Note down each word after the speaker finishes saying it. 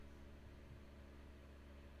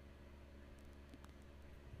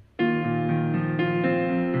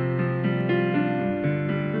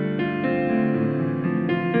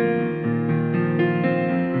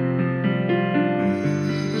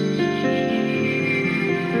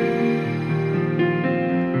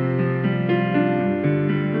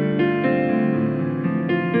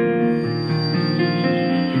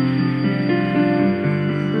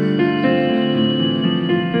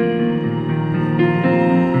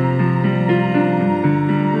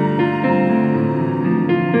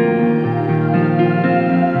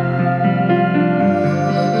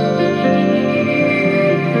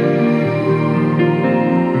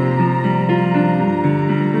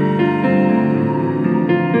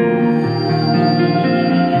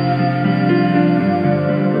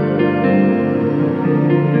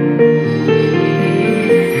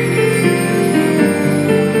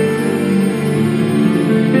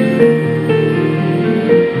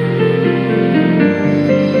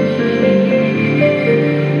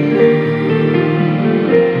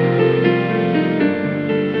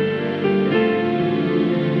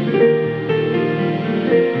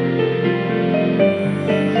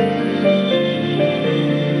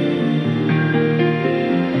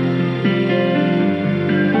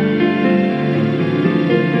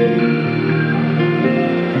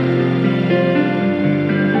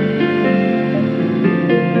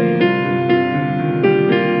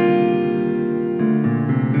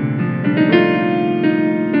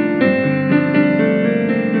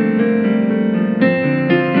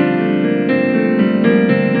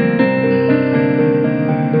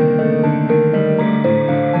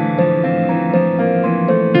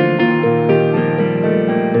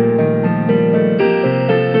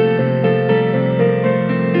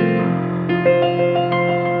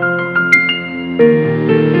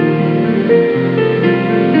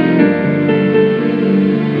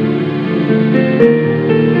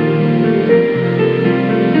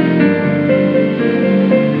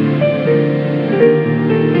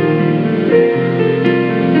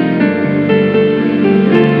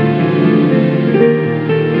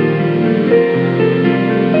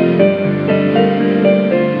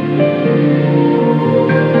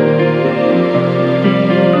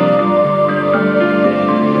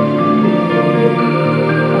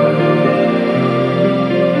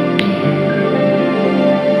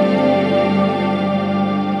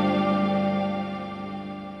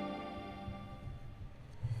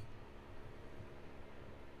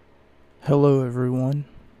Hello, everyone,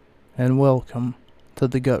 and welcome to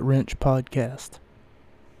the Gut Wrench Podcast.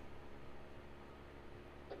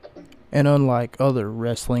 And unlike other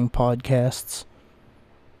wrestling podcasts,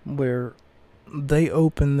 where they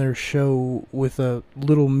open their show with a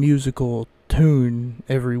little musical tune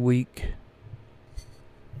every week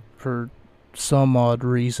for some odd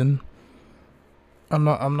reason, I'm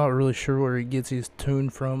not really sure where he gets his tune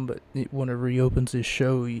from, but whenever he opens his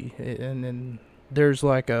show, and then there's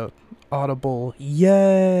like a audible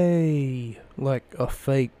yay, like a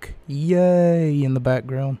fake yay in the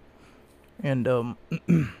background. And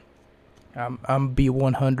I'm be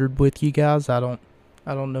 100 with you guys. I don't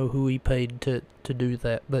know who he paid to do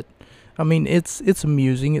that, but I mean it's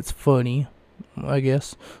amusing, it's funny, I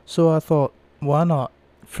guess. So I thought, why not?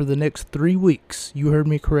 For the next 3 weeks, you heard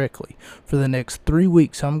me correctly. For the next 3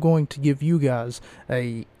 weeks, I'm going to give you guys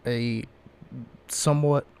a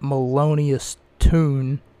somewhat melodious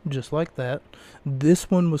tune, just like that. This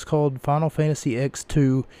one was called Final Fantasy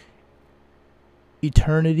X2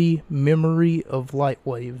 Eternity Memory of Light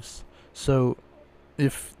Waves. So,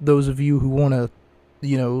 if those of you who want to,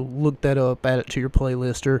 look that up, add it to your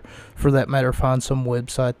playlist, or for that matter, find some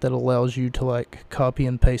website that allows you to, copy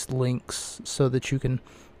and paste links so that you can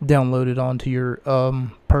download it onto your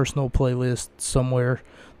personal playlist somewhere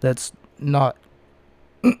that's not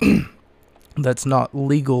that's not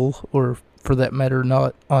legal, or for that matter,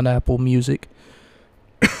 not on Apple Music,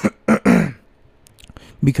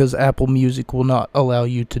 because Apple Music will not allow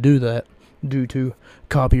you to do that due to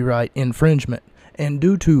copyright infringement. And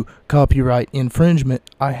due to copyright infringement,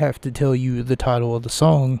 I have to tell you the title of the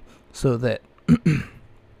song so that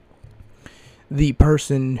the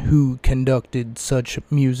person who conducted such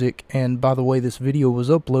music, and by the way, this video was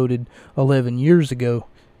uploaded 11 years ago.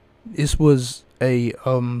 This was a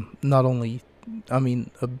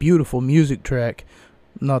a beautiful music track.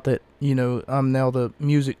 Not that, I'm now the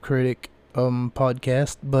music critic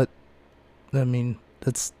podcast, but I mean,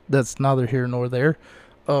 that's neither here nor there.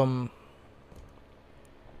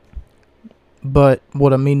 But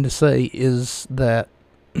what I mean to say is that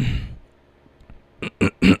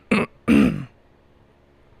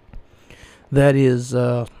that is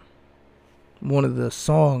one of the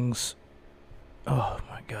songs. Oh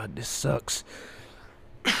my God, this sucks.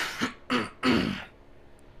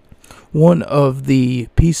 One of the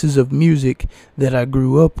pieces of music that I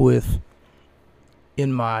grew up with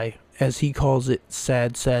in my, as he calls it,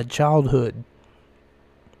 sad childhood.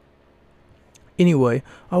 Anyway,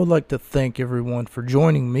 I would like to thank everyone for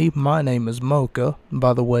joining me. My name is Mocha,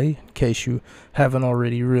 by the way, in case you haven't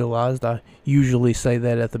already realized. I usually say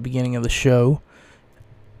that at the beginning of the show.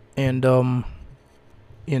 And,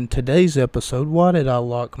 in today's episode, why did I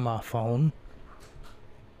lock my phone?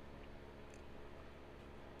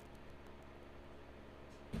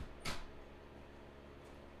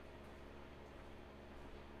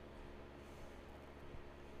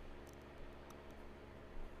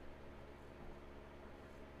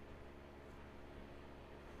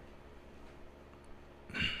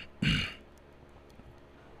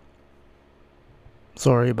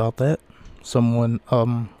 Sorry about that. Someone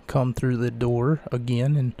come through the door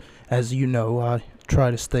again, and as you know, I try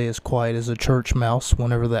to stay as quiet as a church mouse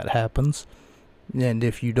whenever that happens. And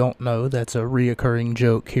if you don't know, that's a reoccurring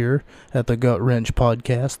joke here at the Gut Wrench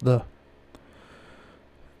Podcast. The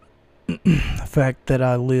fact that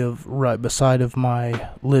I live right beside of my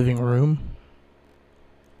living room.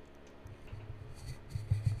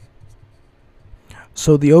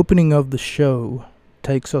 So the opening of the show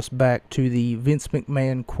takes us back to the Vince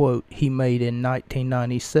McMahon quote he made in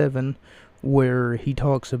 1997, where he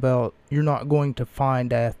talks about, you're not going to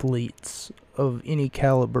find athletes of any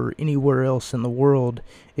caliber anywhere else in the world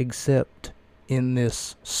except in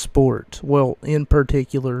this sport. Well, in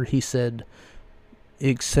particular, he said,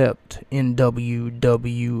 except in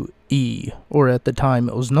WWE, or at the time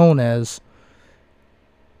it was known as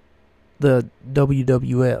the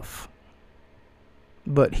WWF.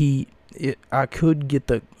 But I could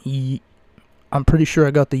get I'm pretty sure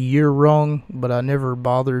I got the year wrong, but I never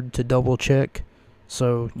bothered to double check.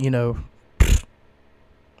 So,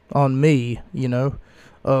 on me,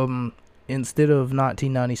 instead of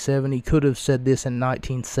 1997, he could have said this in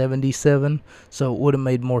 1977, so it would have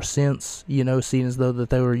made more sense, seeing as though that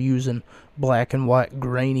they were using black and white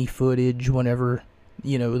grainy footage whenever,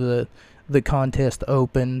 the contest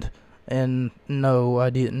opened. And no, I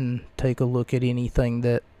didn't take a look at anything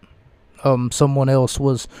that someone else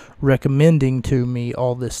was recommending to me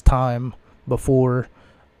all this time before.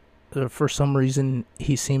 For some reason,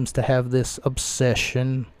 he seems to have this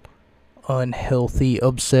unhealthy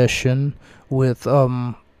obsession with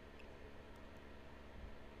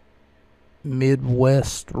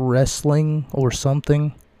Midwest Wrestling or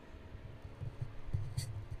something.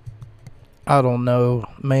 I don't know,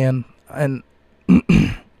 man. And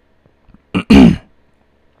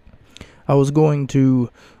I was going to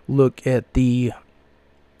look at the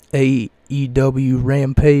AEW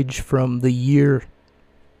Rampage from the year.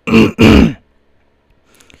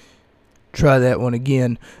 Try that one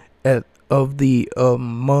again. Of the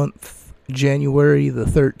month January the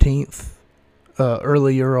 13th,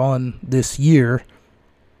 earlier on this year,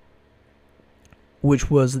 which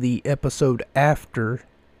was the episode after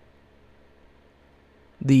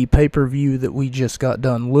the pay-per-view that we just got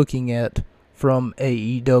done looking at from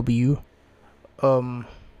AEW,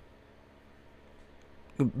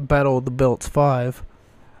 Battle of the Belts 5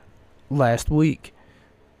 last week.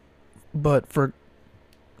 But for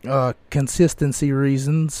consistency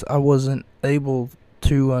reasons, I wasn't able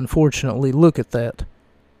to, unfortunately, look at that.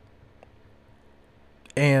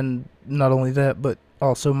 And not only that, but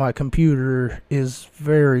also my computer is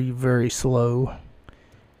very, very slow,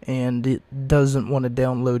 and it doesn't want to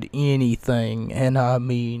download anything, and I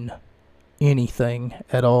mean anything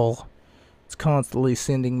at all. It's constantly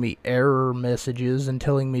sending me error messages and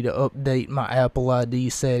telling me to update my Apple ID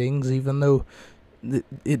settings, even though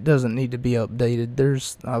it doesn't need to be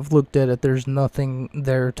updated. I've looked at it, there's nothing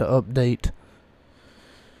there to update.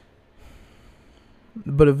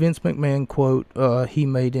 But a Vince McMahon quote he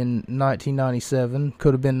made in 1997,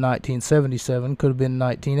 could have been 1977, could have been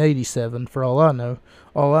 1987, for all I know.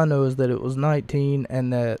 All I know is that it was 19,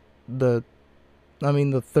 and that the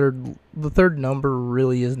third number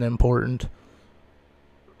really isn't important.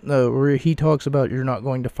 Where he talks about you're not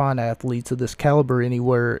going to find athletes of this caliber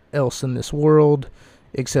anywhere else in this world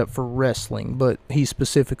except for wrestling, but he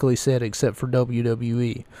specifically said except for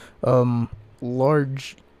WWE.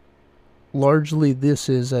 Largely this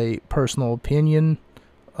is a personal opinion.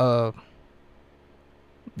 That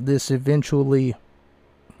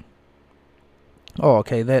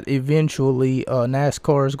eventually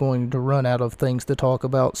NASCAR is going to run out of things to talk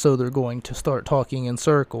about, so they're going to start talking in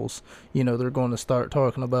circles. They're going to start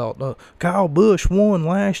talking about Kyle Busch won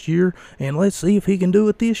last year, and let's see if he can do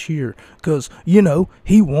it this year, because,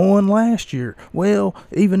 he won last year. Well,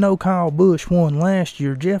 even though Kyle Busch won last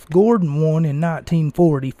year, Jeff Gordon won in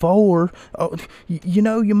 1944.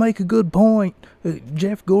 You make a good point.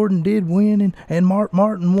 Jeff Gordon did win, and Mark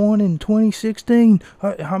Martin won in 2016.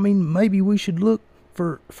 Maybe we should look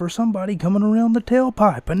for somebody coming around the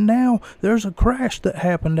tailpipe, and now there's a crash that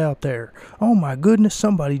happened out there. Oh my goodness,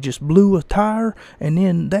 somebody just blew a tire, and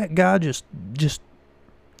then that guy just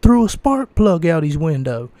threw a spark plug out his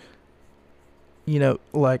window. And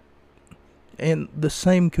the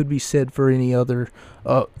same could be said for any other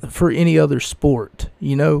sport.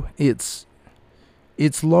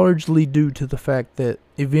 It's largely due to the fact that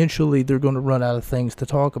eventually they're going to run out of things to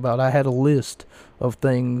talk about. I had a list of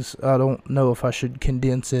things. I don't know if I should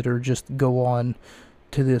condense it or just go on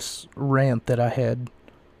to this rant that I had.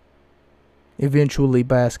 Eventually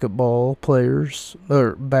basketball players,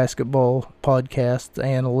 or basketball podcasts,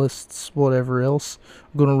 analysts, whatever else,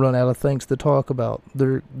 are going to run out of things to talk about.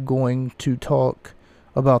 They're going to talk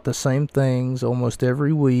about the same things almost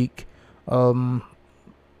every week.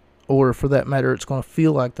 Or for that matter, it's going to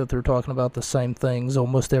feel like that they're talking about the same things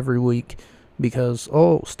almost every week because,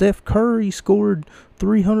 Steph Curry scored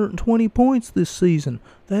 320 points this season.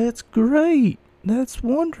 That's great. That's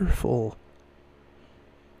wonderful.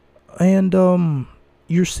 And,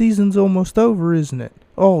 your season's almost over, isn't it?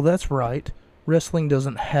 Oh, that's right. Wrestling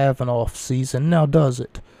doesn't have an off season, now does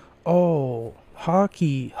it? Oh,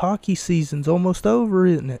 hockey season's almost over,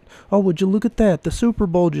 isn't it? Oh, would you look at that? The Super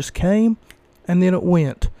Bowl just came, and then it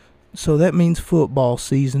went. So that means football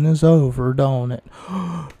season is over, don't it?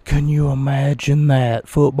 Can you imagine that?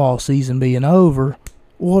 Football season being over?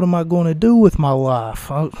 What am I going to do with my life?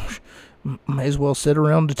 I may as well sit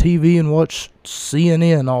around the TV and watch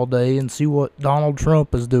CNN all day and see what Donald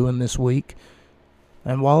Trump is doing this week.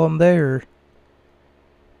 And while I'm there,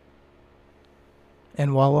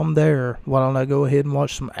 why don't I go ahead and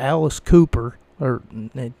watch some Alice Cooper?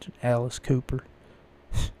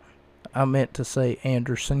 I meant to say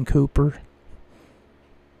Anderson Cooper.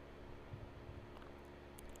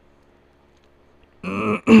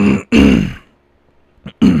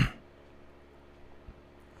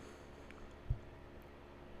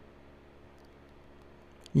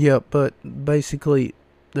 Yeah, but basically,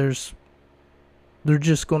 they're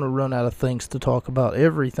just going to run out of things to talk about.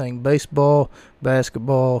 Everything. Baseball,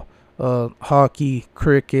 basketball, hockey,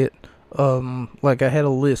 cricket. Like I had a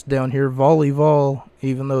list down here. Volleyball,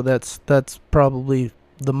 even though that's probably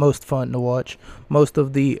the most fun to watch. Most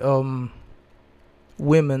of the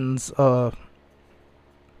women's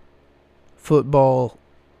football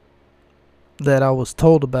that I was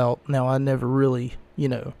told about. Now, I never really,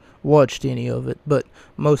 watched any of it, but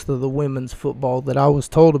most of the women's football that I was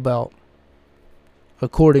told about,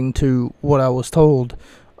 according to what I was told,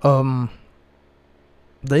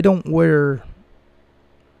 they don't wear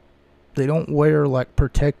like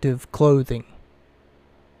protective clothing.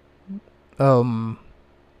 I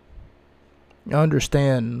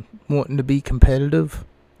understand wanting to be competitive,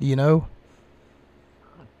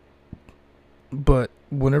 but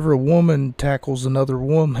whenever a woman tackles another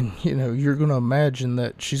woman, you're going to imagine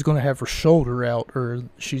that she's going to have her shoulder out, or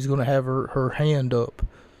she's going to have her hand up.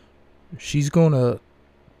 She's going to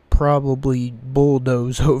probably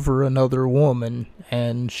bulldoze over another woman,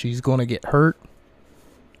 and she's going to get hurt.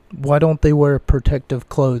 Why don't they wear protective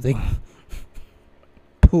clothing?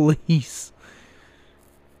 Please.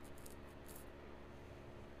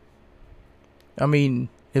 I mean,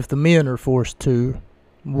 if the men are forced to,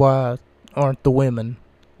 why aren't the women?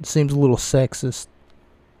 It seems a little sexist.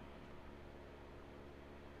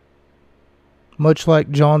 Much like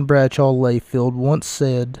John Bradshaw Layfield once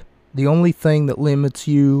said, the only thing that limits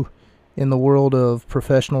you in the world of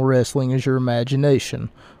professional wrestling is your imagination.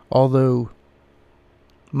 Although,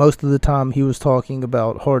 most of the time he was talking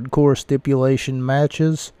about hardcore stipulation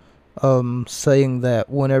matches, saying that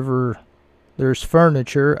whenever there's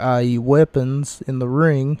furniture, i.e. weapons, in the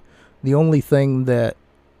ring, the only thing that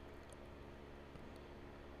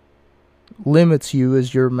limits you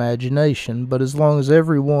is your imagination. But as long as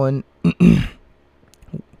everyone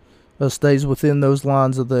stays within those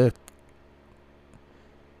lines of the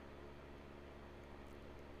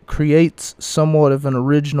creates somewhat of an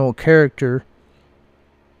original character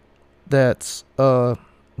that's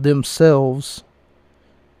themselves,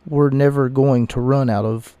 we're never going to run out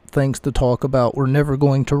of things to talk about. We're never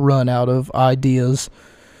going to run out of ideas.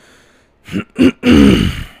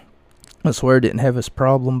 I swear I didn't have this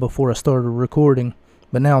problem before I started recording,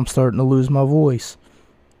 but now I'm starting to lose my voice.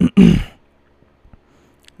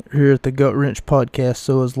 Here at the Gut Wrench Podcast,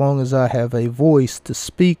 so as long as I have a voice to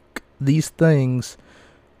speak these things,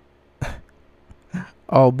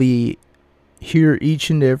 I'll be here each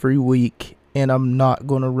and every week, and I'm not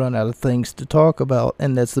going to run out of things to talk about,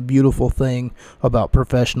 and that's the beautiful thing about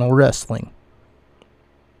professional wrestling.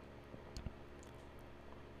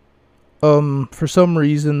 For some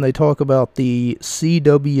reason, they talk about the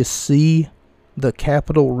CWC, the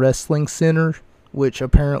Capital Wrestling Center, which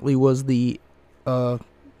apparently was the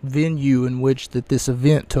venue in which that this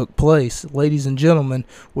event took place. Ladies and gentlemen,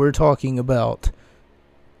 we're talking about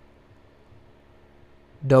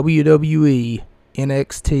WWE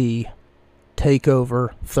NXT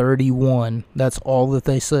TakeOver 31. That's all that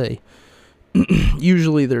they say.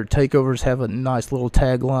 Usually their takeovers have a nice little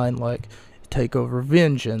tagline like Takeover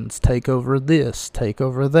Vengeance, Takeover this,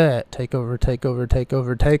 Takeover that, Takeover, Takeover,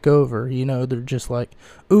 Takeover, Takeover. They're just like,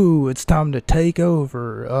 ooh, it's time to take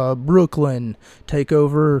over Brooklyn,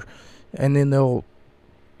 Takeover, and then they'll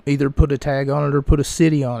either put a tag on it or put a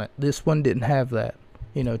city on it. This one didn't have that.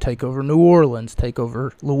 Take over New Orleans, take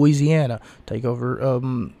over Louisiana, take over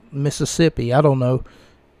Mississippi. I don't know.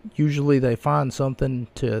 Usually they find something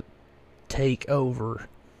to take over.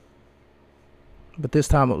 But this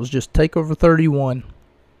time it was just TakeOver 31.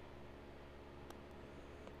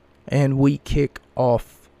 And we kick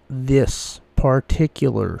off this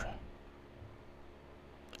particular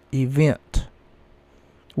event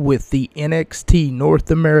with the NXT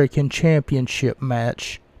North American Championship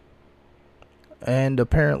match. And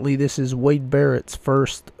apparently this is Wade Barrett's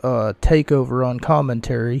first takeover on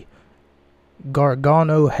commentary.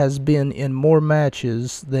 Gargano has been in more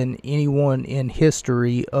matches than anyone in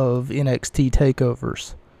history of NXT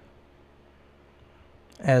takeovers.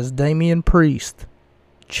 As Damian Priest,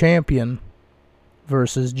 champion,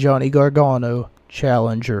 versus Johnny Gargano,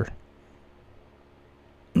 challenger.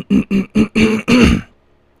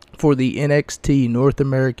 For the NXT North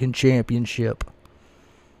American Championship.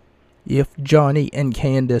 If Johnny and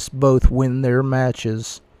Candice both win their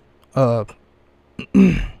matches,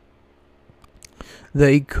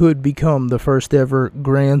 they could become the first ever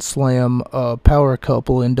Grand Slam power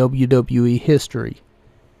couple in WWE history.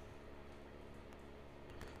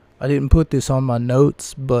 I didn't put this on my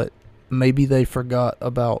notes, but maybe they forgot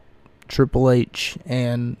about Triple H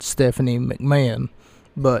and Stephanie McMahon.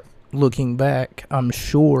 But looking back, I'm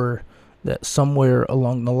sure that somewhere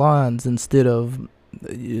along the lines, instead of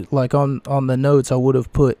like on the notes I would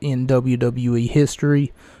have put in WWE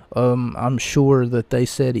history, I'm sure that they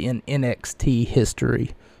said in NXT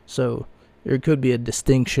history. So there could be a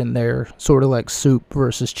distinction there, sort of like soup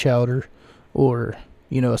versus chowder, or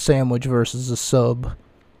a sandwich versus a sub.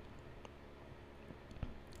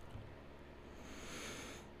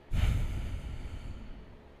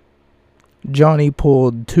 Johnny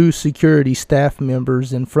pulled 2 security staff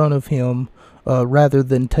members in front of him rather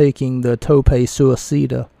than taking the tope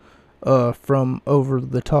suicida from over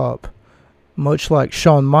the top, much like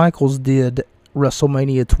Shawn Michaels did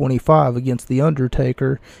WrestleMania 25 against The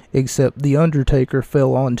Undertaker, except The Undertaker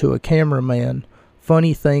fell onto a cameraman.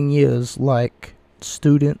 Funny thing is, like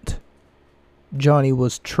student, Johnny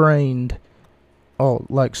was trained,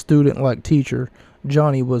 like student, like teacher,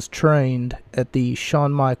 Johnny was trained at the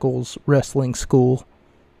Shawn Michaels wrestling school.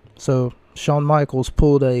 So Shawn Michaels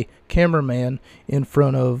pulled a cameraman in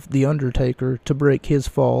front of The Undertaker to break his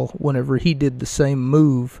fall whenever he did the same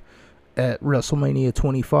move at WrestleMania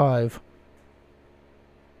 25.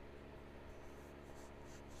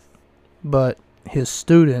 But his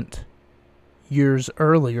student, years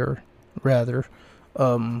earlier,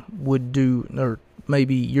 would do, or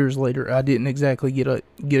maybe years later, I didn't exactly get a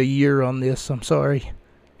year on this, I'm sorry,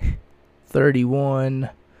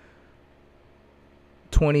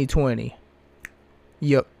 31/2020.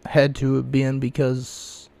 Yep, had to have been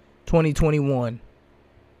because 2021.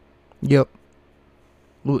 Yep.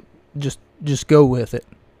 Just go with it.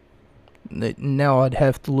 Now I'd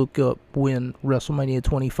have to look up when WrestleMania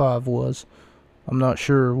 25 was. I'm not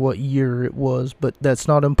sure what year it was, but that's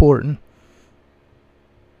not important.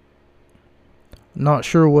 Not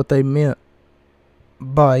sure what they meant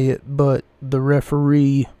by it, but the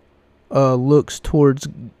referee looks towards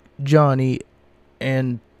Johnny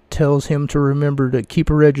and tells him to remember to keep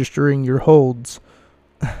registering your holds.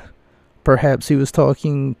 Perhaps he was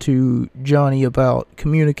talking to Johnny about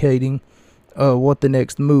communicating what the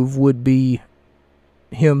next move would be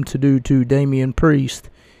him to do to Damian Priest,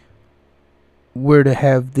 where to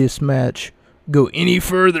have this match go any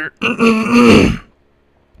further.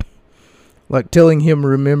 Like telling him,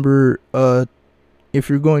 remember, if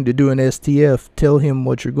you're going to do an STF, tell him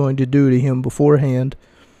what you're going to do to him beforehand.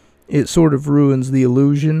 It sort of ruins the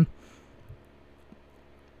illusion.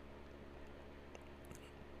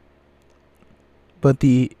 But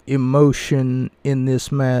the emotion in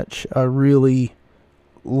this match, I really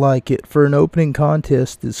like it. For an opening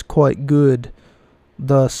contest, it's quite good.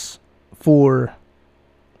 Thus far,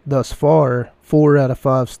 4 out of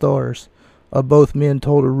 5 stars. Both men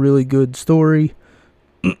told a really good story.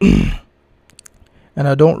 And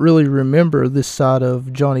I don't really remember this side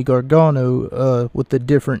of Johnny Gargano with the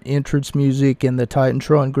different entrance music and the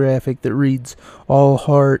Titantron graphic that reads all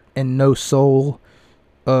heart and no soul.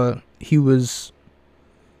 He was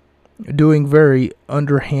doing very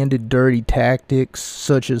underhanded, dirty tactics,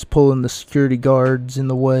 such as pulling the security guards in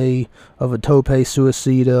the way of a tope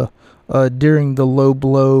suicida. During the low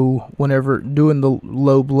blow, whenever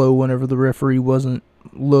the referee wasn't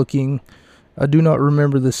looking. I do not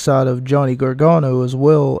remember this side of Johnny Gargano, as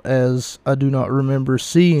well as I do not remember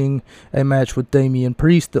seeing a match with Damian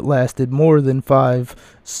Priest that lasted more than 5,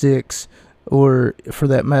 6, or for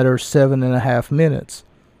that matter 7.5 minutes.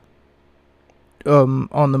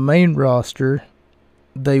 On the main roster,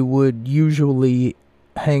 they would usually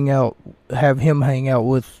have him hang out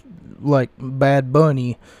with like Bad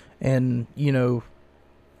Bunny, and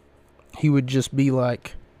he would just be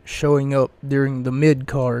like showing up during the mid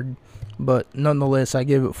card. But nonetheless, I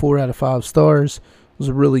gave it 4 out of 5 stars. It was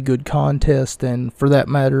a really good contest, and for that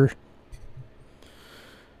matter,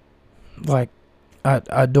 like,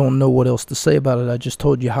 I don't know what else to say about it. I just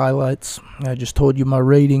told you highlights. I just told you my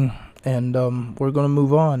rating, and we're going to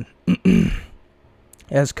move on.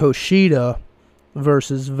 As Kushida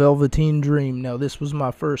versus Velveteen Dream. Now, this was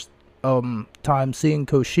my first time seeing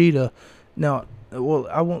Kushida. Now, well,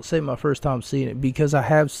 I won't say my first time seeing it, because I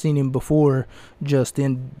have seen him before, just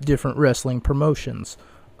in different wrestling promotions.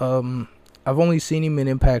 I've only seen him in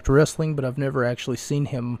Impact Wrestling, but I've never actually seen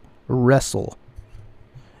him wrestle.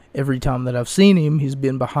 Every time that I've seen him, he's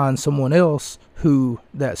been behind someone else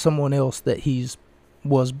that he's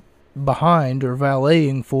was behind or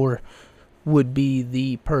valeting for would be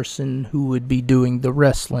the person who would be doing the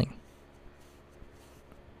wrestling.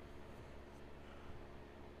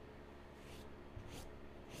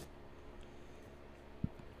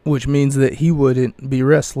 Which means that he wouldn't be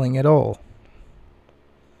wrestling at all.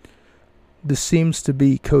 This seems to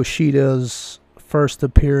be Kushida's first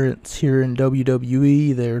appearance here in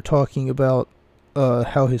WWE. They're talking about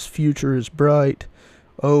how his future is bright.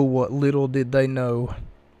 Oh, what little did they know.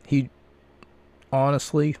 He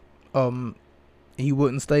honestly, he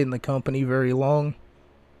wouldn't stay in the company very long.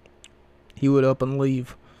 He would up and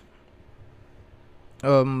leave.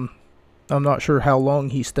 I'm not sure how long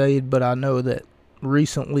he stayed, but I know that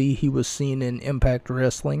recently he was seen in Impact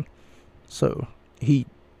Wrestling, so he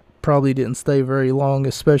probably didn't stay very long,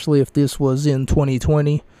 especially if this was in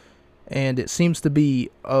 2020. And it seems to be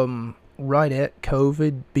right at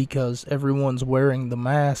COVID, because everyone's wearing the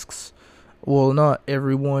masks. Well, not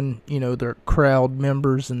everyone, they're crowd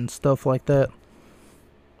members and stuff like that.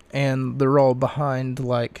 And they're all behind,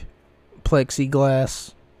 like,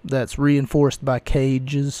 plexiglass that's reinforced by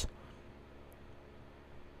cages.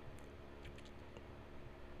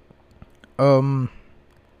 How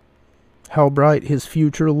bright his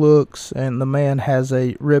future looks, and the man has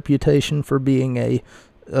a reputation for being a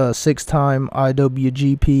 6-time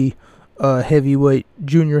IWGP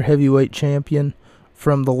junior heavyweight champion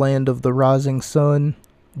from the land of the rising sun,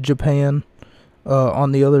 Japan.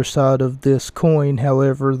 On the other side of this coin,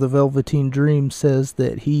 however, the Velveteen Dream says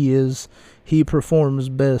that he performs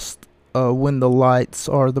best when the lights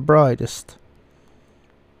are the brightest,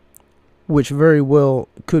 which very well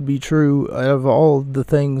could be true. Out of all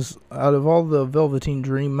the Velveteen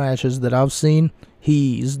Dream matches that I've seen,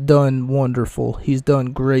 he's done wonderful. He's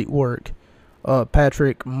done great work.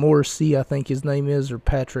 Patrick Morrissey, I think his name is, or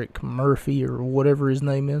Patrick Murphy, or whatever his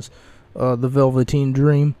name is, the Velveteen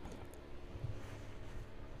Dream.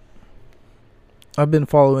 I've been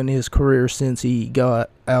following his career since he got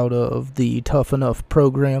out of the Tough Enough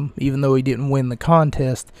program. Even though he didn't win the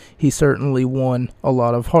contest, he certainly won a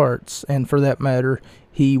lot of hearts. And for that matter,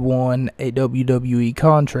 he won a WWE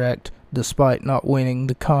contract despite not winning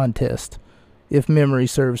the contest, if memory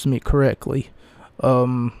serves me correctly.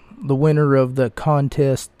 The winner of the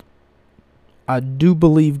contest, I do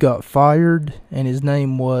believe, got fired, and his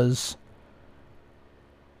name was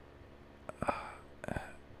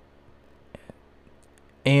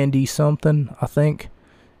Andy something, I think,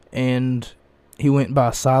 and he went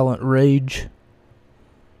by Silent Rage.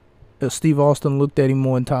 Steve Austin looked at him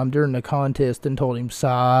one time during the contest and told him,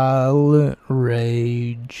 "Silent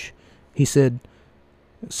Rage." He said,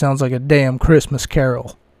 "It sounds like a damn Christmas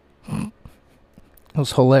carol." It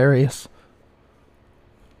was hilarious.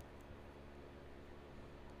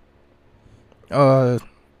 I'm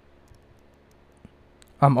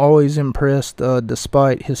always impressed,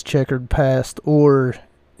 despite his checkered past or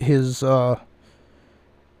his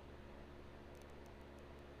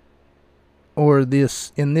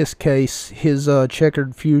in this case, his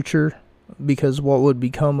checkered future, because what would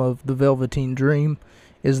become of the Velveteen Dream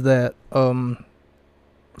is that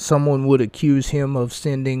someone would accuse him of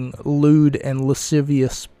sending lewd and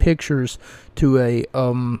lascivious pictures to a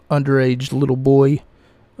underage little boy,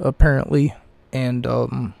 apparently, and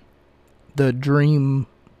the Dream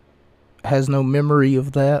has no memory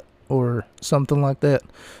of that, or something like that.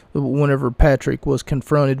 Whenever Patrick was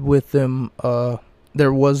confronted with them,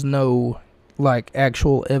 there was no, like,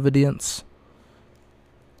 actual evidence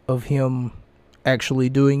of him actually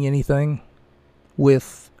doing anything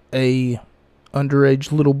with a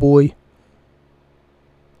underage little boy.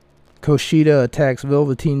 Kushida attacks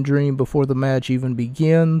Velveteen Dream before the match even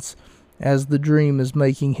begins. As the Dream is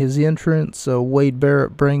making his entrance, Wade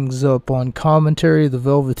Barrett brings up on commentary the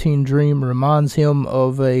Velveteen Dream reminds him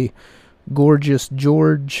of a Gorgeous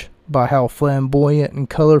George by how flamboyant and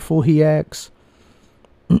colorful he acts.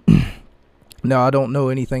 Now, I don't know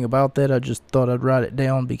anything about that. I just thought I'd write it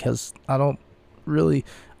down because I don't really...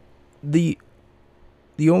 The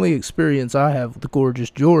only experience I have with the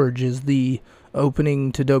Gorgeous George is the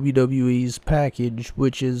opening to WWE's package,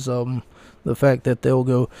 which is the fact that they'll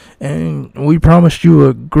go, "And we promised you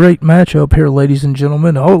a great matchup here, ladies and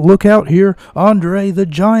gentlemen. Oh, look out here, Andre the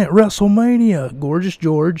Giant, WrestleMania." Gorgeous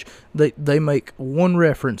George, they make one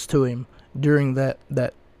reference to him during that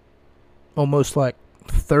almost like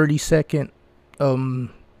 30-second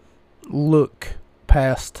look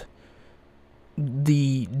past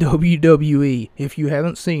the WWE. If you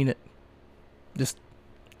haven't seen it, just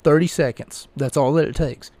 30 seconds. That's all that it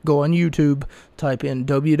takes. Go on YouTube, type in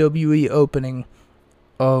WWE opening,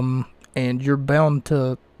 and you're bound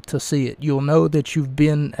to see it. You'll know that you've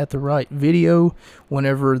been at the right video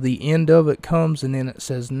whenever the end of it comes, and then it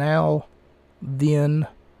says now, then,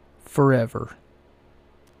 forever.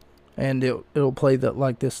 And it'll play that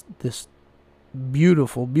like this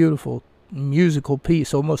beautiful, beautiful musical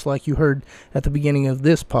piece, almost like you heard at the beginning of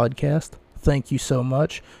this podcast. Thank you so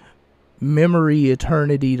much. Memory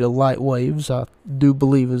Eternity to Light Waves, I do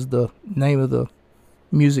believe, is the name of the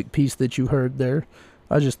music piece that you heard there.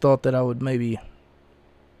 I just thought that I would maybe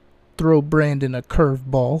throw Brandon a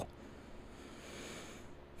curveball.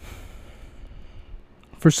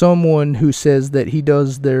 For someone who says that he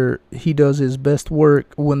does his best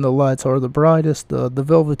work when the lights are the brightest, the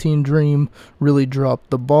Velveteen Dream really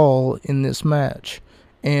dropped the ball in this match.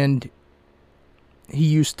 And he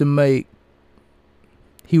used to make,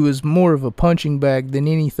 he was more of a punching bag than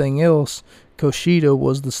anything else. Kushida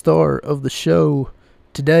was the star of the show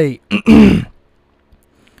today.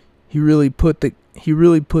 He really put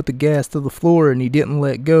the gas to the floor, and he didn't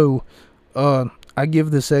let go. I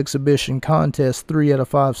give this exhibition contest 3 out of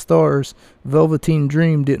 5 stars. Velveteen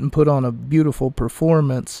Dream didn't put on a beautiful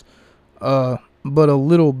performance, but a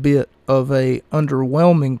little bit of a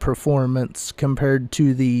underwhelming performance compared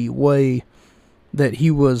to the way that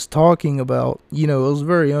he was talking about. You know, it was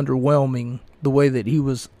very underwhelming, the way that he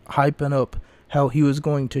was hyping up how he was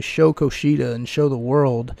going to show Kushida and show the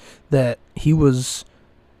world that he was,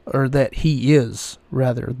 or that he is,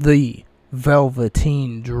 rather, the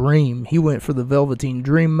Velveteen Dream. He went for the Velveteen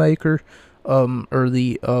Dream Maker, or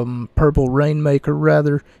the Purple Rainmaker,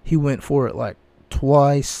 rather. He went for it like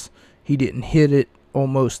twice. He didn't hit it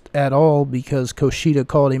almost at all because Kushida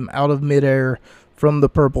caught him out of midair from the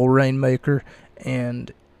Purple Rainmaker,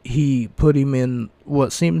 and he put him in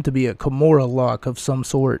what seemed to be a Kimura lock of some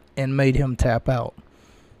sort and made him tap out.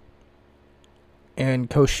 And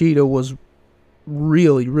Kushida was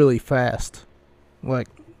really, really fast, like,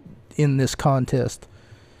 in this contest.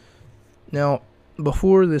 Now,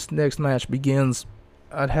 before this next match begins,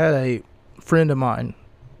 I'd had a friend of mine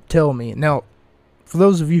tell me. Now, for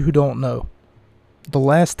those of you who don't know, the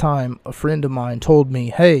last time a friend of mine told me,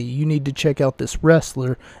 hey, you need to check out this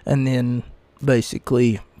wrestler, and then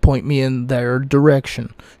basically point me in their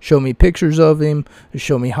direction, show me pictures of him,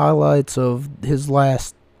 show me highlights of his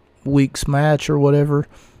last week's match or whatever,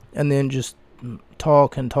 and then just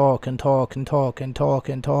talk about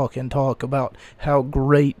how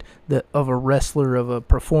great of a wrestler, of a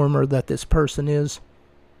performer that this person is.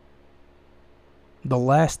 The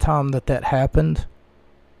last time that happened,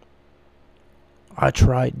 I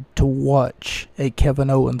tried to watch a Kevin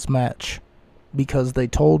Owens match because they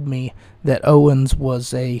told me that Owens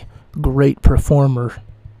was a great performer,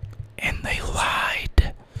 and they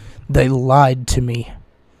lied. They lied to me.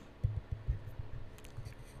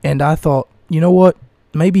 And I thought, you know what?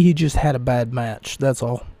 Maybe he just had a bad match, that's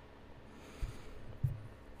all.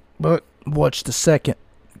 But watch the second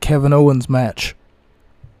Kevin Owens match.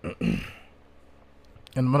 And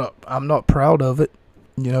I'm not proud of it,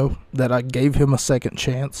 you know, that I gave him a second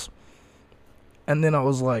chance. And then I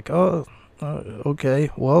was like, okay,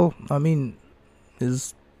 well, I mean,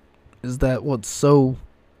 is that what's so,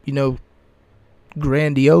 you know,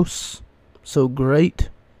 grandiose, so great,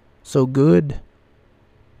 so good?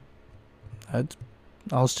 I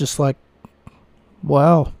was just like,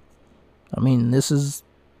 wow, I mean, this is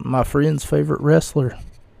my friend's favorite wrestler.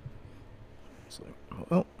 It's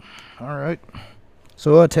like, well, all right.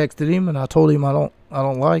 So I texted him and I told him I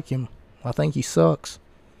don't like him. I think he sucks.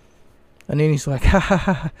 And then he's like, ha ha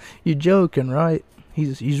ha, you're joking, right?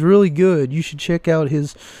 He's really good. You should check out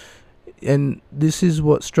his. And this is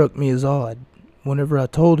what struck me as odd. Whenever I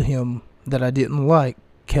told him that I didn't like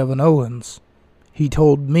Kevin Owens, he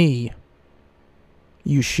told me,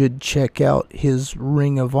 you should check out his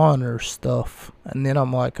Ring of Honor stuff. And then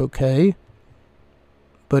I'm like, okay,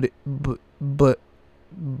 but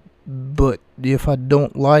if I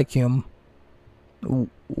don't like him, why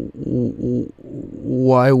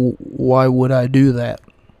would I do that?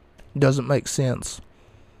 Doesn't make sense.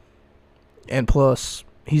 And plus,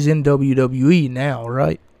 he's in WWE now,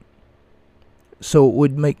 right? So it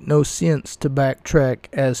would make no sense to backtrack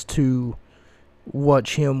as to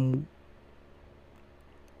watch him,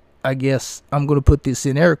 I guess I'm going to put this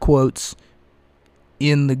in air quotes,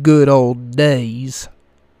 in the good old days.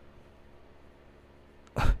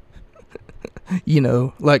 You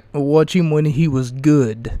know, like, watch him when he was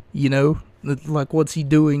good, you know? Like, what's he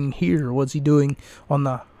doing here? What's he doing on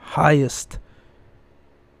the highest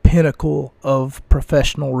pinnacle of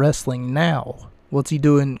professional wrestling now? What's he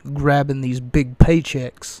doing grabbing these big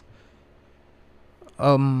paychecks?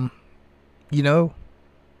 You know?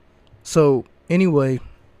 So, anyway,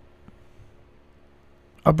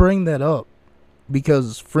 I bring that up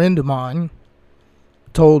because a friend of mine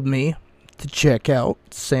told me to check out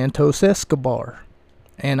Santos Escobar.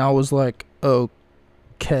 And I was like,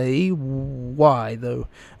 okay, why though?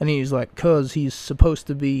 And he's like, 'cause he's supposed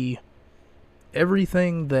to be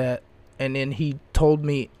everything that, and then he told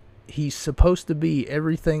me he's supposed to be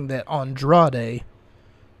everything that Andrade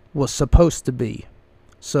was supposed to be.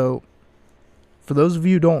 So, for those of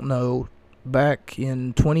you who don't know, back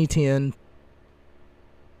in 2010,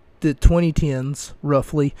 the 2010s,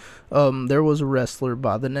 roughly, there was a wrestler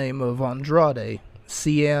by the name of Andrade,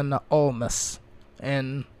 Cien Almas,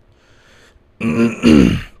 and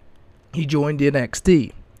he joined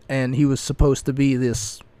NXT, and he was supposed to be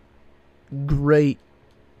this great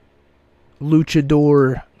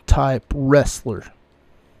luchador type wrestler.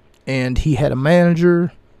 And he had a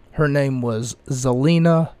manager. Her name was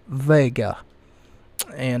Zelina Vega.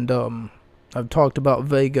 And I've talked about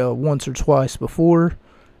Vega once or twice before.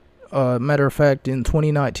 Matter of fact, in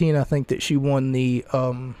 2019, I think that she won the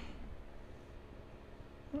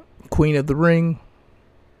Queen of the Ring.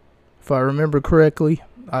 If I remember correctly,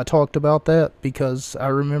 I talked about that because I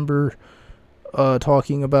remember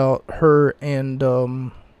talking about her and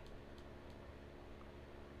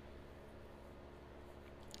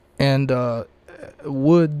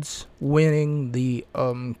Woods winning the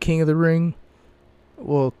King of the Ring.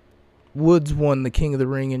 Well, Woods won the King of the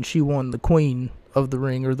Ring and she won the Queen of the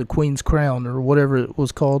Ring, or the Queen's Crown, or whatever it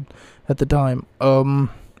was called at the time.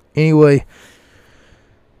 Anyway,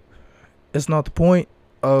 it's not the point.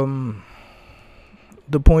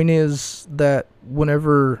 The point is that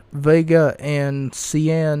whenever Vega and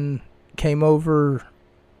Cien came over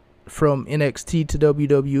from NXT to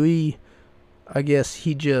WWE, I guess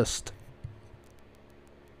he just...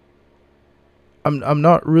 I'm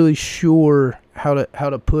not really sure how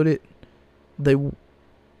to put it. They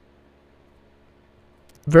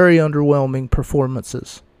very underwhelming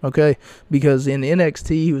performances, okay? Because in NXT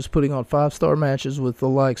he was putting on 5-star matches with the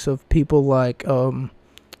likes of people like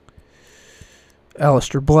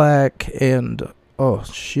Aleister Black and oh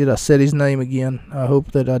shit, I said his name again. I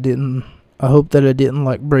hope that I didn't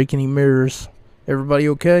like break any mirrors. Everybody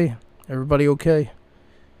okay? Everybody okay?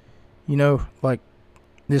 You know, like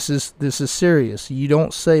this is serious. You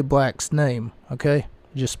don't say Black's name, okay?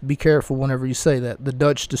 Just be careful whenever you say that. The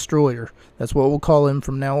Dutch Destroyer. That's what we'll call him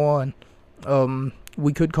from now on.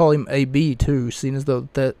 We could call him AB too, seeing as though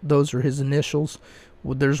that those are his initials.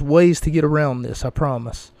 Well, there's ways to get around this, I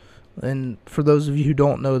promise. And for those of you who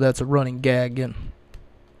don't know, that's a running gag, and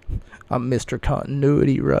I'm Mr.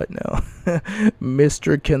 Continuity right now.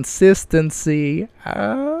 Mr. Consistency.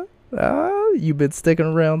 You've been sticking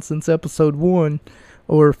around since episode 1.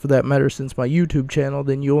 Or for that matter, since my YouTube channel,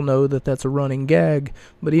 then you'll know that that's a running gag.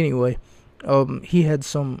 But anyway, he had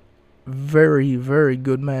some very, very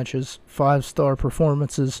good matches. 5-star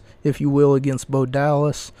performances, if you will, against Bo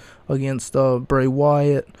Dallas, against Bray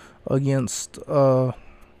Wyatt, against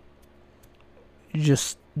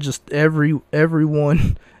just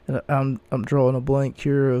everyone. I'm drawing a blank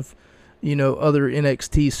here of, you know, other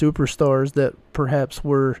NXT superstars that perhaps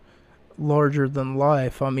were larger than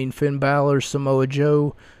life. I mean, Finn Balor, Samoa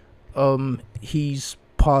Joe, he's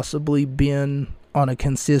possibly been on a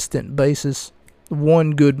consistent basis.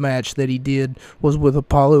 One good match that he did was with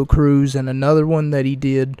Apollo Crews, and another one that he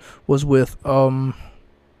did was with Ty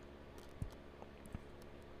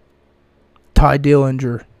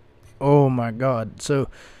Dillinger. Oh my god. So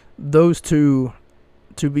those two,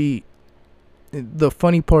 the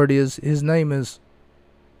funny part is his name is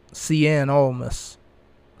Cien Almas.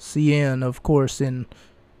 Cien, of course, in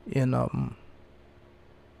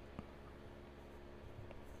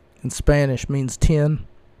Spanish means 10,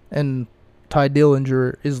 and Ty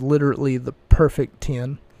Dillinger is literally the perfect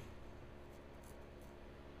 10.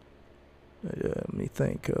 Let me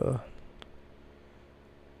think.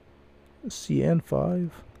 Cien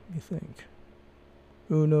 5. Let me think.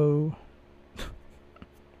 Uno.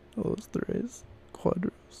 Dos, tres,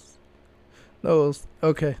 cuadros. Those.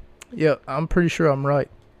 Okay. Yeah, I'm pretty sure I'm right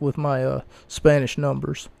with my Spanish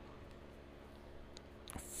numbers.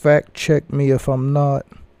 Fact check me if I'm not.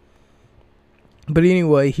 But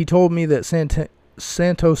anyway, he told me that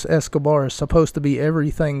Santos Escobar is supposed to be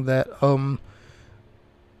everything that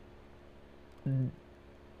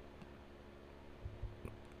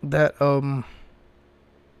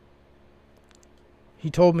he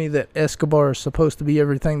told me that Escobar is supposed to be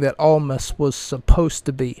everything that Almas was supposed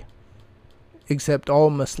to be, except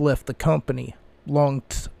Almas left the company long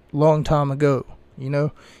time ago. You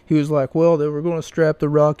know, he was like, well, they were going to strap the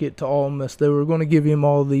rocket to Almas. They were going to give him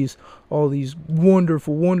all these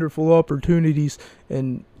wonderful opportunities,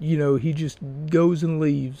 and you know, he just goes and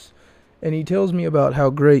leaves. And he tells me about how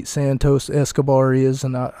great Santos Escobar is,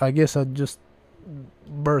 and I guess I just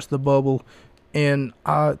burst the bubble. And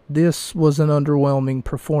this was an underwhelming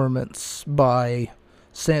performance by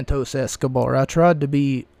Santos Escobar. I tried to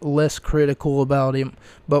be less critical about him,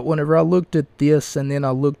 but whenever I looked at this and then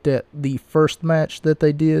I looked at the first match that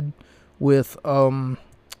they did with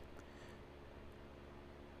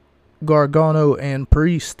Gargano and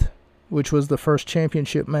Priest, which was the first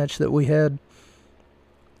championship match that we had,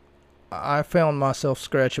 I found myself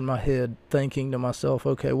scratching my head thinking to myself,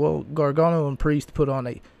 okay, well, Gargano and Priest put on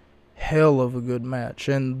a hell of a good match,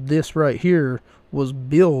 and this right here was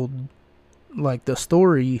billed, like the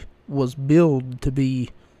story was billed to be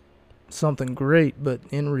something great, but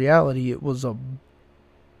in reality it was a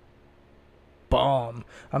bomb.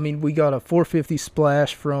 I mean, we got a 450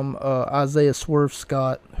 splash from Isaiah Swerve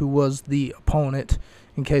Scott, who was the opponent,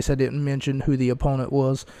 in case I didn't mention who the opponent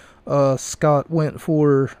was. Scott went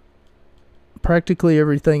for practically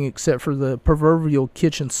everything except for the proverbial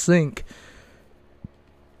kitchen sink.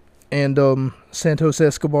 And Santos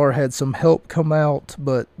Escobar had some help come out,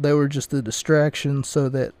 but they were just a distraction so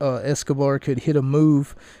that Escobar could hit a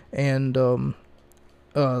move. And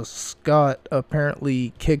Scott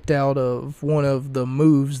apparently kicked out of one of the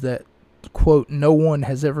moves that, quote, no one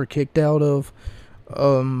has ever kicked out of.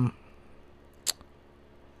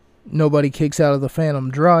 Nobody kicks out of the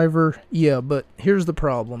Phantom Driver. Yeah, but here's the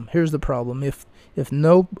problem. If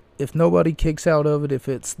nobody kicks out of it, if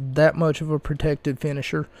it's that much of a protected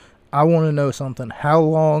finisher, I want to know something. How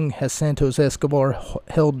long has Santos Escobar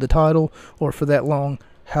held the title, or for that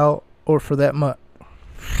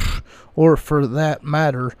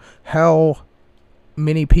matter, how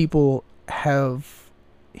many people have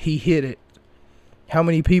he hit it? How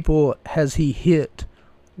many people has he hit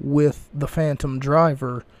with the Phantom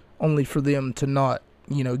Driver, only for them to not,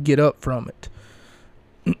 get up from it?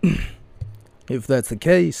 If that's the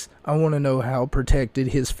case, I want to know how protected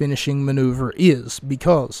his finishing maneuver is,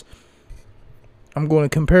 because I'm going to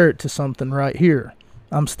compare it to something right here.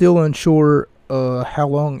 I'm still unsure how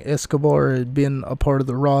long Escobar had been a part of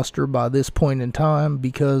the roster by this point in time,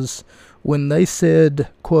 because when they said,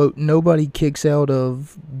 quote, nobody kicks out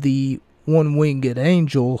of the one-winged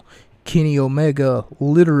angel, Kenny Omega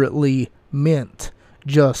literally meant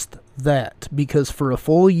just that, because for a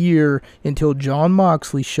full year until Jon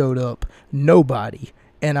Moxley showed up, nobody,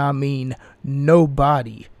 and I mean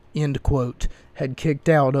nobody, end quote, had kicked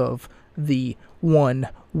out of the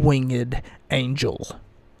one-winged angel.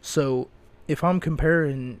 So if I'm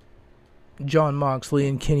comparing Jon Moxley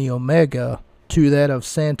and Kenny Omega to that of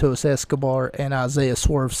Santos Escobar and Isaiah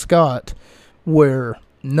Swerve Scott, where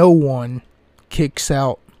no one kicks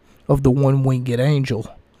out of the one-winged angel.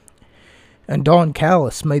 And Don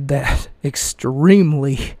Callis made that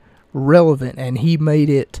extremely relevant, and he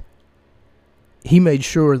made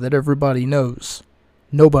sure that everybody knows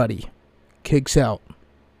nobody kicks out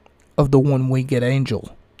of the one-winged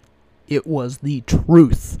angel. It was the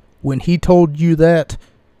truth. When he told you that,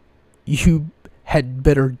 you had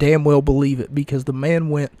better damn well believe it, because the man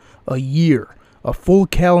went a full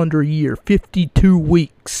calendar year, 52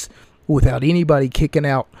 weeks, without anybody kicking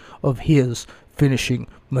out of his finishing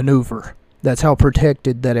maneuver. That's how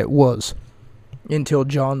protected that it was, until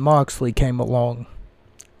Jon Moxley came along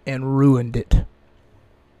and ruined it.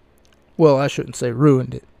 Well, I shouldn't say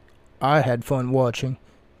ruined it. I had fun watching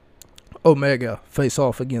Omega face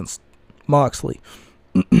off against Moxley.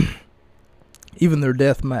 Even their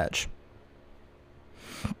death match.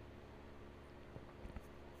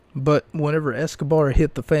 But whenever Escobar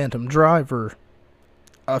hit the Phantom Driver,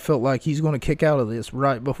 I felt like he's going to kick out of this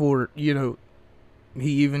right before, he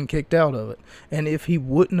even kicked out of it. And if he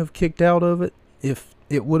wouldn't have kicked out of it, if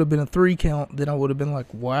it would have been a 3 count, then I would have been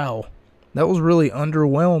like, wow, that was really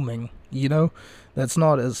underwhelming. That's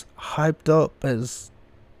not as hyped up as,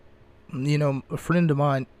 a friend of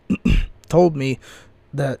mine told me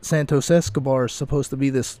that Santos Escobar is supposed to be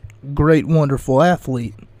this great, wonderful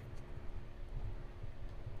athlete.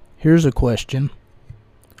 Here's a question.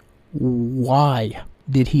 Why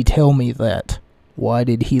did he tell me that? Why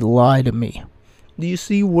did he lie to me? Do you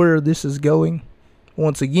see where this is going?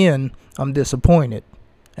 Once again, I'm disappointed.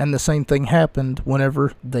 And the same thing happened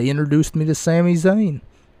whenever they introduced me to Sami Zayn.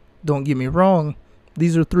 Don't get me wrong,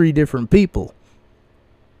 these are 3 different people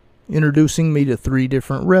introducing me to 3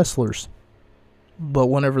 different wrestlers. But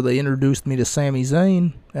whenever they introduced me to Sami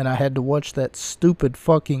Zayn, and I had to watch that stupid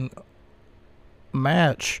fucking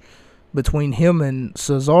match between him and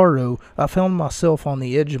Cesaro, I found myself on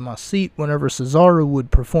the edge of my seat whenever Cesaro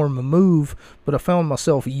would perform a move, but I found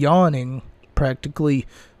myself yawning, practically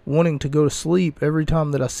wanting to go to sleep every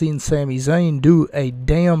time that I seen Sami Zayn do a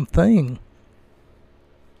damn thing.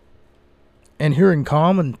 And hearing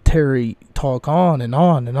commentary talk on and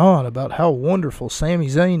on and on about how wonderful Sami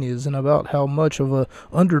Zayn is, and about how much of a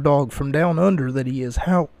underdog from down under that he is.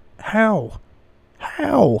 How?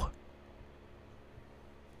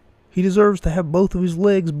 He deserves to have both of his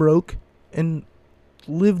legs broke and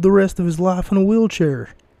live the rest of his life in a wheelchair.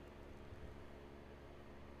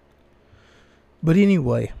 But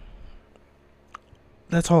anyway,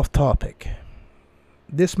 that's off topic.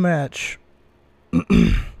 This match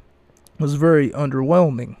was very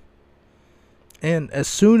underwhelming. And as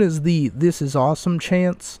soon as the "This is awesome"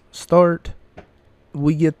 chants start,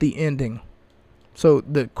 we get the ending. So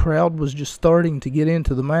the crowd was just starting to get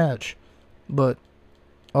into the match. but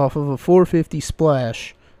off of a 450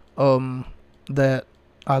 splash, that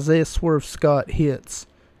Isaiah Swerve Scott hits.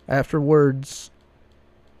 Afterwards,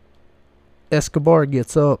 Escobar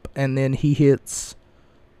gets up, and then he hits,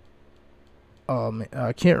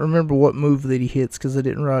 I can't remember what move that he hits because I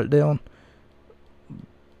didn't write it down.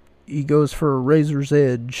 He goes for a Razor's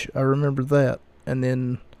Edge, I remember that. And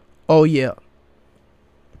then, oh yeah.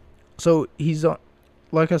 So he's on,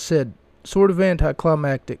 like I said, sort of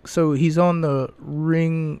anticlimactic. So he's on the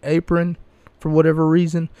ring apron for whatever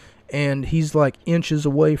reason, and he's like inches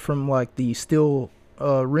away from like the steel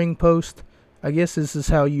ring post. I guess this is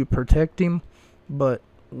how you protect him, but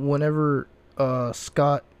whenever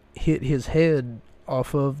Scott hit his head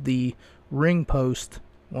off of the ring post,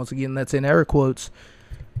 once again that's in air quotes,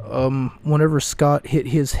 whenever Scott hit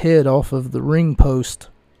his head off of the ring post,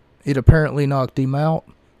 it apparently knocked him out,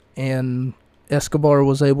 and Escobar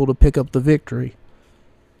was able to pick up the victory.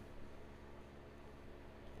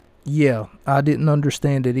 Yeah, I didn't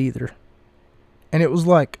understand it either. And it was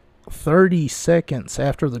like 30 seconds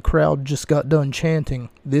after the crowd just got done chanting,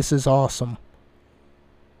 "This is awesome."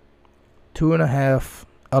 2.5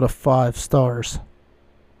 out of 5 stars.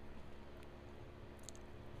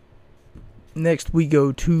 Next we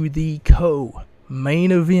go to the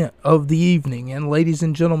main event of the evening. And ladies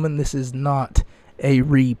and gentlemen, this is not a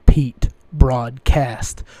repeat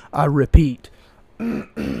broadcast. I repeat,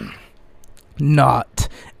 not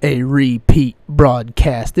a repeat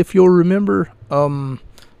broadcast. If you'll remember,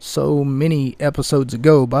 so many episodes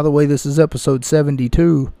ago, by the way, this is episode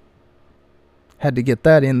 72. Had to get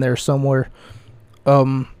that in there somewhere.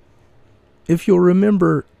 If you'll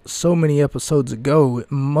remember, so many episodes ago,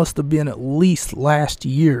 it must have been at least last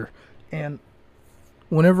year, and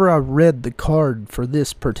whenever I read the card for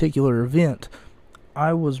this particular event,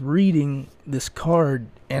 I was reading this card,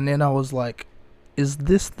 and then I was like, is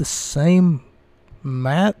this the same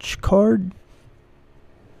match card?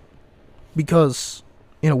 Because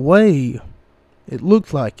in a way it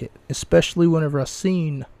looked like it, especially whenever I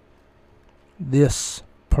seen this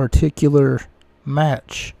particular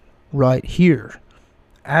match right here.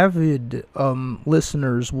 Avid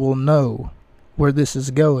listeners will know where this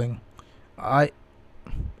is going. Io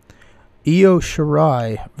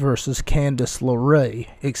Shirai versus Candice LeRae,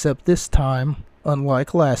 except this time,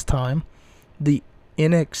 unlike last time, the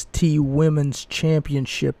NXT Women's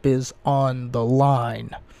Championship is on the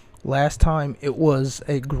line. Last time it was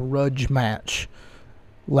a grudge match.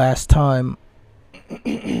 Last time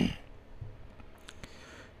it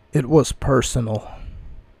was personal.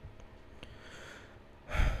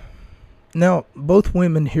 Now, both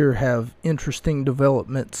women here have interesting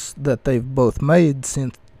developments that they've both made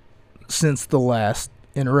since the last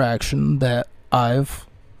interaction that I've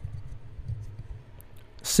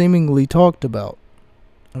seemingly talked about.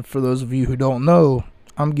 And for those of you who don't know,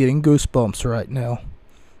 I'm getting goosebumps right now.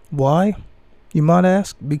 Why? You might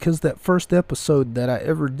ask. Because that first episode that I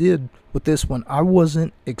ever did with this one, I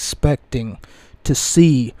wasn't expecting to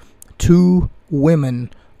see two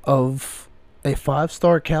women of a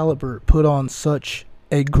 5-star caliber put on such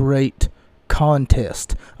a great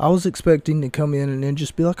contest. I was expecting to come in and then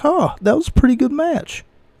just be like, oh, that was a pretty good match.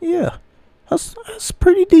 Yeah, that's a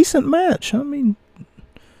pretty decent match. I mean,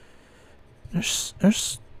 there's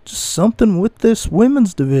just something with this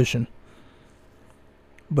women's division.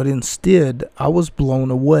 But instead, I was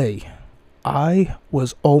blown away. I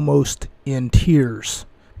was almost in tears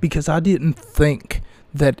because I didn't think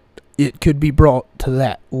that it could be brought to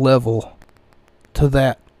that level, to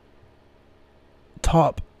that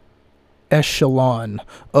top echelon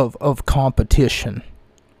of competition.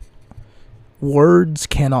 Words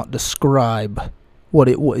cannot describe what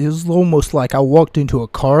it was. It was almost like I walked into a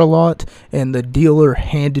car lot and the dealer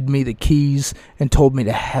handed me the keys and told me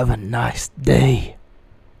to have a nice day.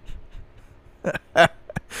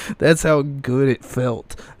 That's how good it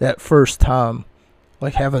felt that first time.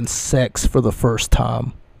 Like having sex for the first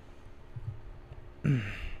time.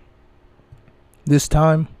 This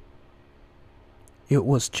time, it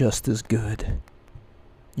was just as good.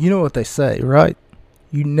 You know what they say, right?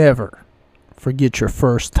 You never forget your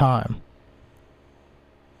first time.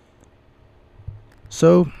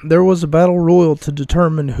 So, there was a battle royal to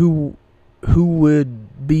determine who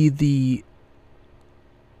would be the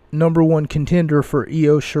number one contender for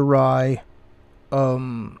Io Shirai.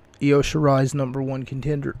 Io Shirai's number one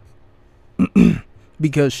contender.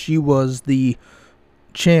 Because she was the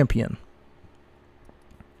champion.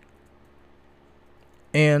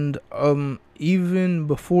 And even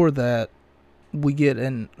before that, we get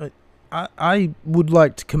an... I would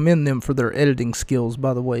like to commend them for their editing skills,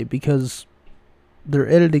 by the way, because their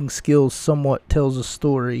editing skills somewhat tells a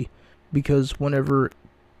story because whenever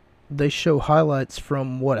they show highlights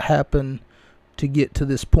from what happened to get to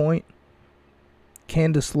this point,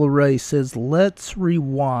 Candice LeRae says, "Let's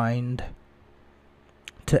rewind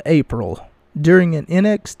to April during an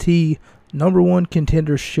NXT number one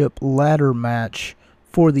contendership ladder match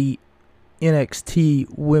for the NXT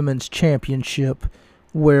Women's Championship,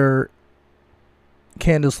 where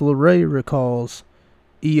Candice LeRae recalls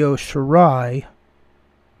Io Shirai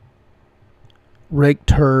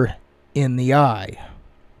raked her in the eye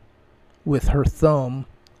with her thumb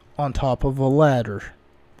on top of a ladder."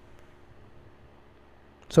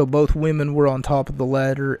 So both women were on top of the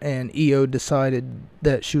ladder, and Io decided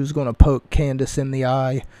that she was going to poke Candice in the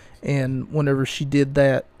eye. And whenever she did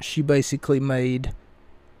that, she basically made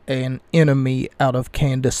an enemy out of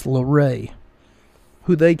Candice LeRae,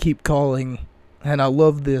 who they keep calling, and I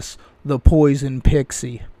love this, the Poison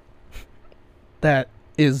Pixie. That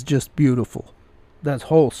is just beautiful. That's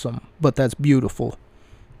wholesome, but that's beautiful.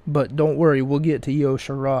 But don't worry, we'll get to Io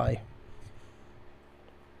Shirai.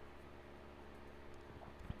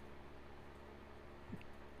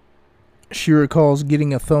 She recalls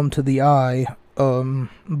getting a thumb to the eye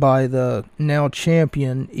by the now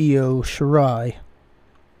champion Io Shirai.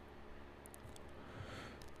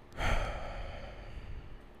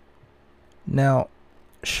 Now,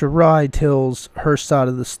 Shirai tells her side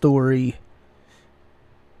of the story.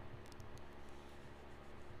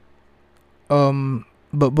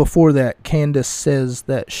 But before that, Candice says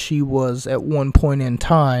that she was, at one point in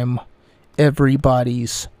time,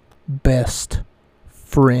 everybody's best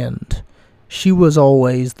friend. She was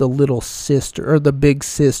always the little sister, or the big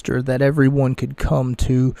sister, that everyone could come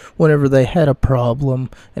to whenever they had a problem.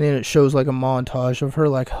 And then it shows like a montage of her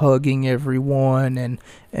like hugging everyone,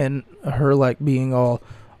 and her like being all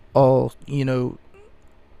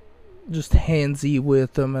just handsy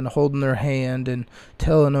with them and holding their hand and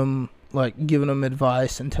telling them, like giving them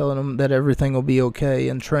advice and telling them that everything will be okay,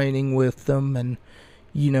 and training with them, and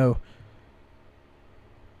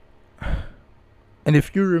and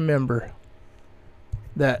if you remember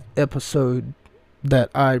that episode that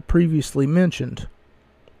I previously mentioned,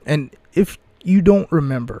 and if you don't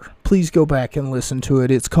remember, please go back and listen to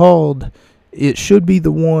it. It should be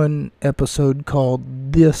the one episode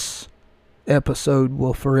called "This Episode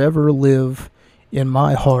Will Forever Live in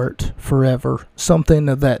My Heart Forever," something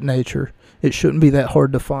of that nature. It shouldn't be that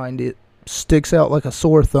hard to find. It sticks out like a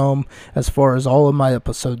sore thumb as far as all of my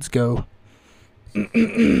episodes go.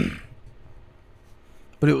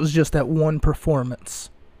 But it was just that one performance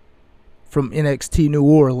from NXT New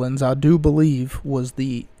Orleans, I do believe, was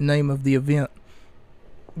the name of the event,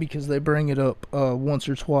 because they bring it up once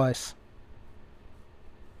or twice.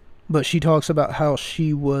 But she talks about how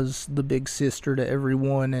she was the big sister to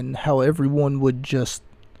everyone, and how everyone would just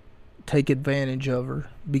take advantage of her,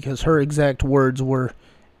 because her exact words were,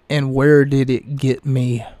 "And where did it get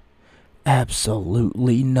me?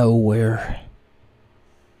 Absolutely nowhere."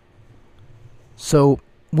 So,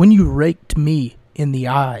 when you raked me in the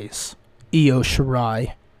eyes, Io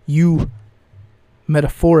Shirai, you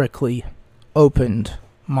metaphorically opened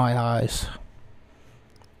my eyes.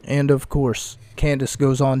 And of course, Candice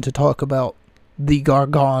goes on to talk about the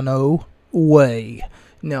Gargano way.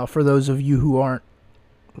 Now, for those of you who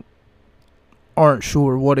aren't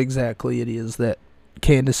sure what exactly it is that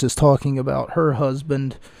Candice is talking about, her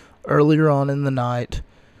husband, earlier on in the night,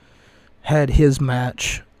 had his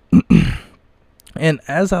match. And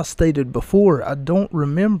as I stated before, I don't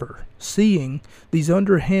remember seeing these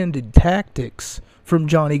underhanded tactics from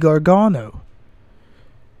Johnny Gargano.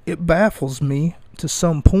 It baffles me to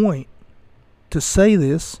some point to say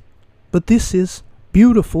this, but this is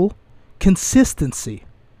beautiful consistency.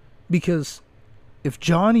 Because if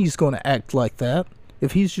Johnny's going to act like that,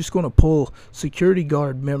 if he's just going to pull security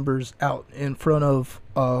guard members out in front of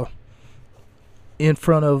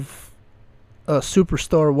a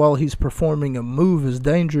superstar while he's performing a move as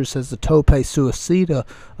dangerous as the tope suicida,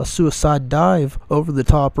 a suicide dive over the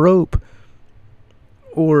top rope,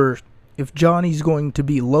 or if Johnny's going to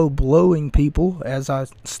be low blowing people, as I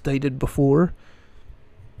stated before,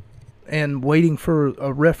 and waiting for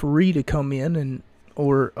a referee to come in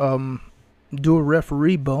or do a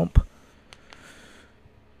referee bump,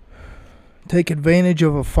 take advantage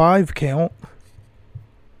of a 5 count.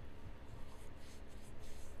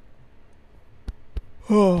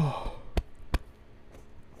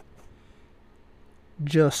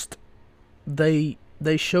 Just they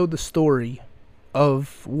show the story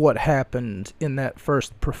of what happened in that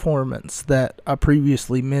first performance that I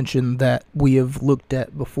previously mentioned that we have looked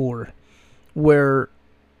at before, where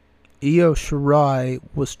Io Shirai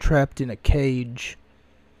was trapped in a cage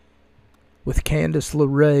with Candice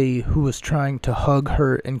LeRae, who was trying to hug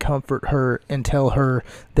her and comfort her and tell her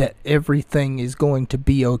that everything is going to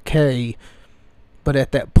be okay. But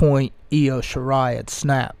at that point, Io Shirai had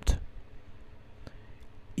snapped.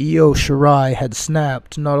 Io Shirai had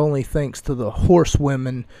snapped not only thanks to the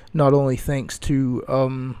horsewomen, not only thanks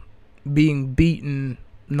to being beaten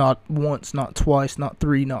not once, not twice, not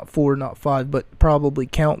three, not four, not five, but probably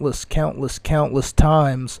countless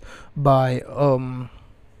times by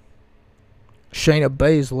Shayna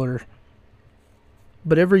Baszler.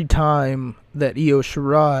 But every time that Io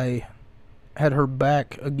Shirai had her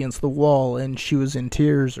back against the wall and she was in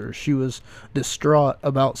tears or she was distraught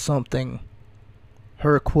about something,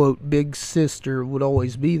 her, quote, big sister would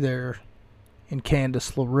always be there in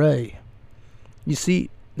Candice LeRae. You see,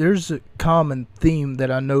 there's a common theme that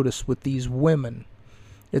I notice with these women.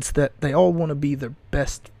 It's that they all want to be their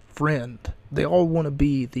best friend. They all want to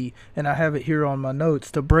be and I have it here on my notes,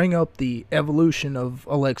 to bring up the evolution of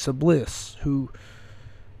Alexa Bliss, who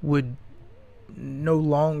would no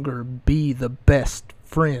longer be the best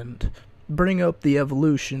friend. Bring up the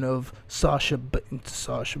evolution of Sasha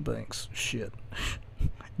Banks,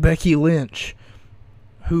 Becky Lynch,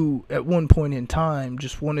 who at one point in time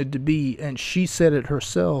just wanted to be, and she said it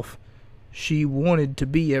herself, she wanted to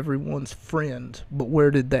be everyone's friend. But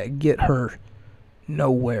where did that get her?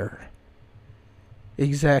 Nowhere.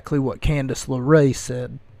 Exactly what Candice LeRae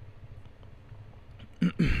said.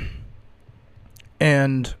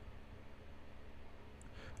 And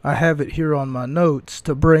I have it here on my notes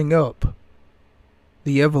to bring up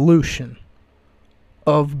the evolution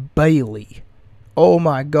of Bayley. Oh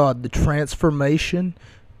my God, the transformation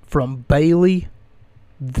from Bayley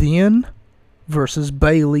then versus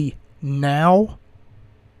Bayley now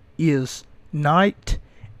is night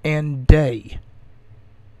and day.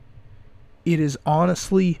 It is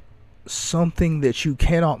honestly something that you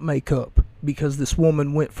cannot make up, because this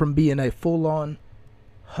woman went from being a full-on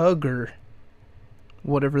hugger,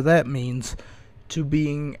 whatever that means, to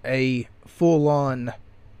being a full-on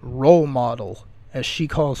role model, as she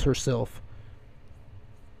calls herself.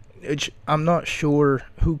 I'm not sure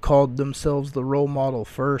who called themselves the role model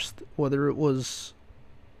first, whether it was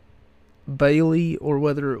Bayley or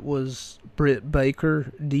whether it was Britt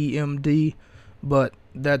Baker, DMD, but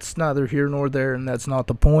that's neither here nor there, and that's not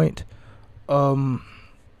the point.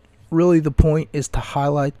 Really the point is to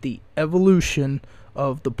highlight the evolution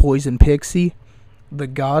of the Poison Pixie, the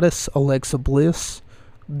goddess Alexa Bliss,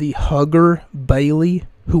 the hugger Bayley,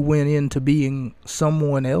 who went into being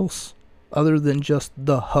someone else other than just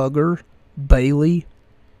the hugger Bayley,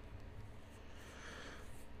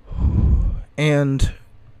 and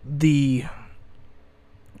the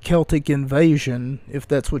Celtic invasion, if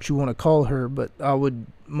that's what you want to call her. But I would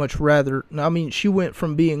much rather, I mean, she went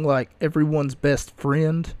from being like everyone's best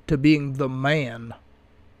friend to being the man,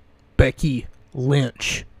 Becky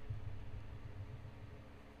Lynch.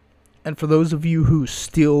 And for those of you who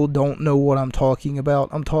still don't know what I'm talking about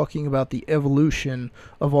the evolution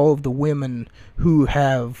of all of the women who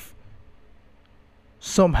have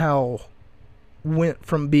somehow went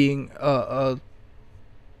from being a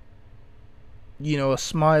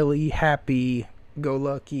smiley, happy, go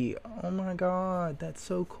lucky. Oh my God, that's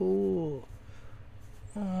so cool.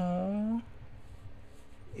 Aww.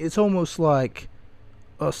 It's almost like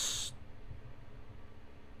I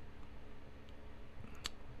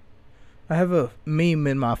have a meme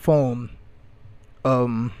in my phone.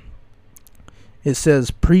 It says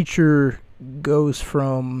preacher goes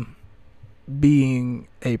from being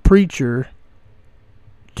a preacher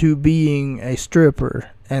to being a stripper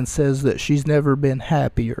and says that she's never been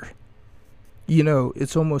happier.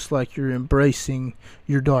 It's almost like you're embracing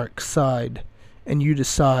your dark side, and you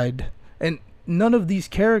decide. And none of these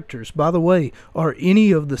characters, by the way, are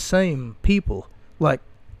any of the same people. Like,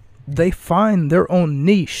 they find their own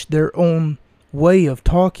niche, their own way of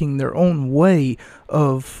talking, their own way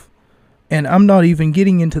of, and I'm not even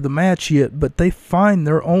getting into the match yet, but they find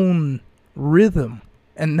their own rhythm.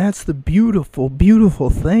 And that's the beautiful, beautiful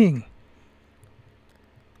thing.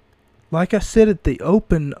 Like I said at the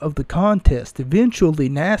open of the contest, eventually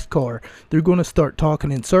NASCAR, they're going to start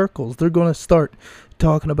talking in circles. They're going to start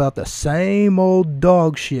talking about the same old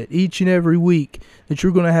dog shit each and every week that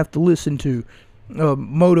you're going to have to listen to.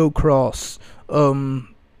 Motocross,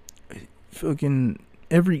 fucking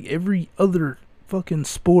every other fucking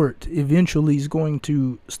sport eventually is going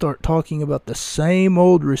to start talking about the same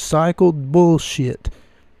old recycled bullshit.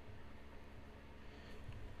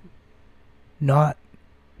 Not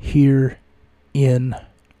here in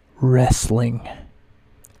wrestling.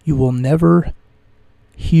 You will never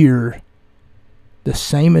hear the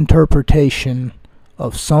same interpretation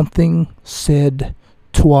of something said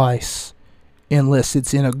twice, unless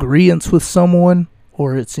it's in agreement with someone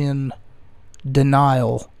or it's in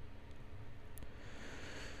denial.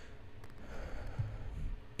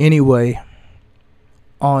 Anyway,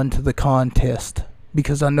 on to the contest,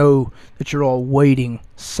 because I know that you're all waiting,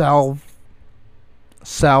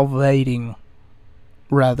 salivating,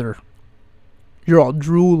 rather. You're all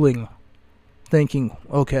drooling, thinking,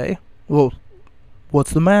 okay, well,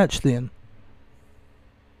 what's the match then?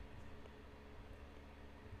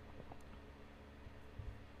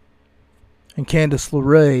 And Candice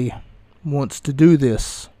LeRae wants to do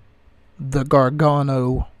this the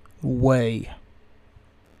Gargano way.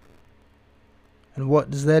 And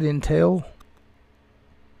what does that entail?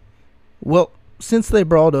 Well, since they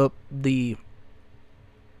brought up the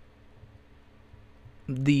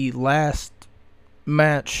last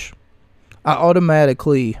match, I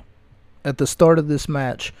automatically, at the start of this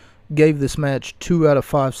match, gave this match 2 out of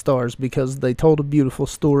 5 stars because they told a beautiful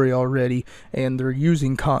story already, and they're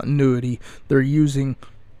using continuity. They're using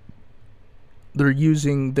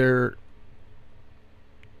their,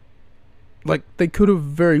 like, they could have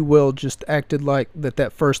very well just acted like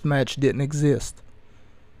that first match didn't exist.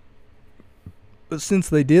 But since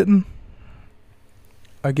they didn't,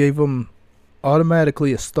 I gave them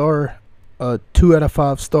automatically a 2 out of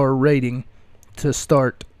 5 star rating to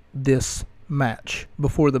start this match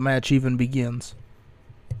before the match even begins.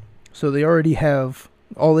 So they already have,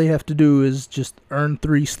 all they have to do is just earn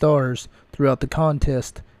 3 stars throughout the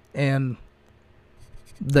contest, and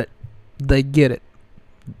that they get it.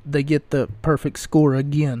 They get the perfect score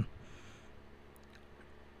again.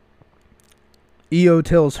 Io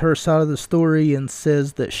tells her side of the story and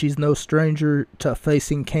says that she's no stranger to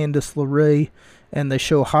facing Candice LeRae, and they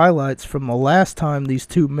show highlights from the last time these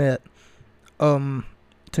two met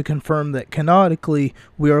to confirm that canonically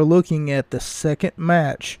we are looking at the second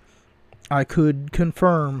match. I couldn't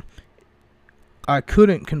confirm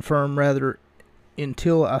rather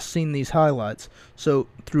until I seen these highlights. So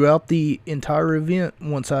throughout the entire event,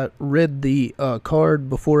 once I read the card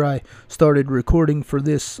before I started recording for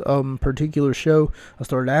this particular show, I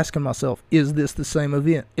started asking myself, is this the same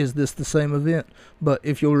event? Is this the same event? But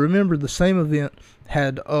if you'll remember, the same event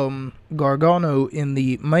had Gargano in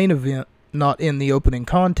the main event, not in the opening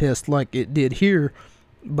contest like it did here,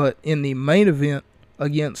 but in the main event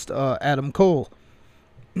against Adam Cole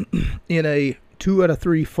in a 2 out of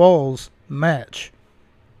 3 falls match.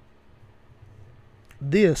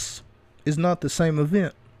 This is not the same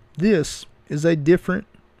event. This is a different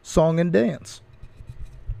song and dance.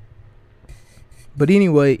 But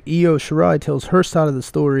anyway, Io Shirai tells her side of the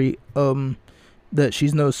story that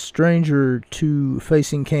she's no stranger to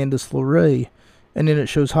facing Candice LeRae, and then it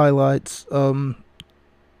shows highlights from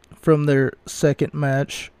their second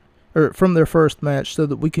match, or from their first match, so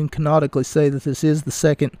that we can canonically say that this is the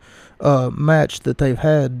second match that they've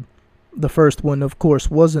had. The first one, of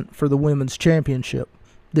course, wasn't for the women's championship.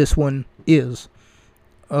 This one is.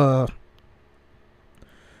 The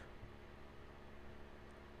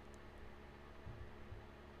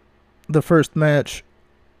first match,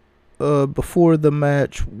 before the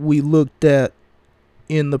match we looked at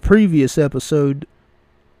in the previous episode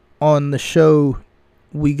on the show,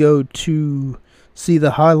 we go to see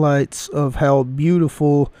the highlights of how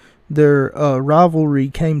beautiful their rivalry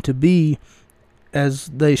came to be, as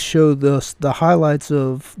they show us the highlights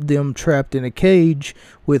of them trapped in a cage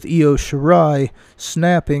with Io Shirai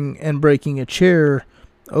snapping and breaking a chair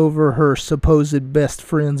over her supposed best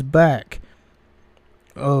friend's back,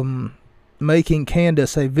 making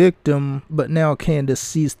Candice a victim. But now Candice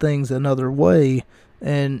sees things another way,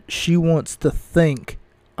 and she wants to thank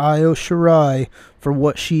Io Shirai for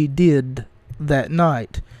what she did that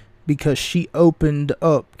night, because she opened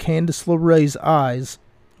up Candice LeRae's eyes,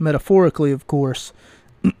 metaphorically, of course.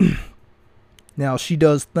 Now she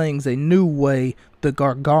does things a new way, the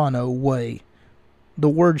Gargano way. The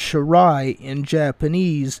word Shirai in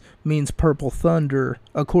Japanese means purple thunder,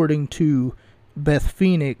 according to Beth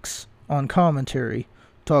Phoenix on commentary.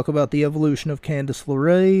 Talk about the evolution of Candice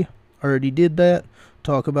LeRae, already did that.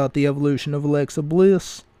 Talk about the evolution of Alexa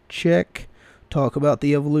Bliss, check. Talk about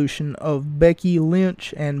the evolution of Becky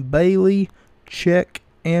Lynch and Bayley, check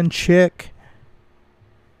and check,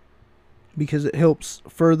 because it helps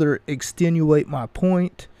further extenuate my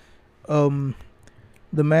point. The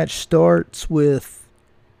match starts with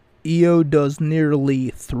Io does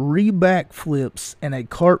nearly 3 backflips and a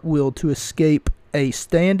cartwheel to escape a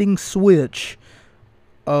standing switch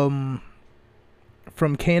from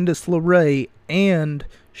Candice LeRae, and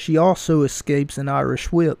she also escapes an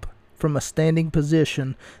Irish whip from a standing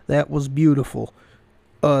position. That was beautiful.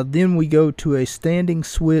 Then we go to a standing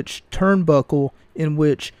switch turnbuckle in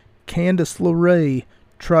which Candice LeRae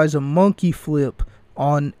tries a monkey flip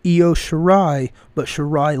on Io Shirai, but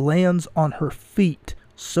Shirai lands on her feet.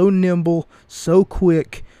 So nimble, so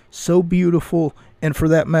quick, so beautiful, and for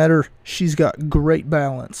that matter, she's got great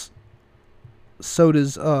balance. So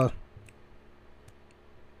does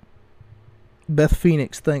Beth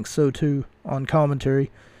Phoenix thinks so too on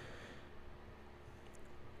commentary.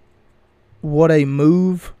 What a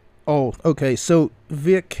move. Oh, okay, so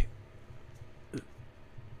Vic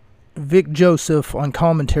Joseph on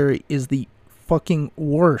commentary is the fucking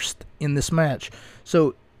worst in this match.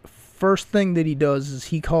 So, first thing that he does is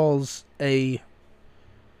he calls a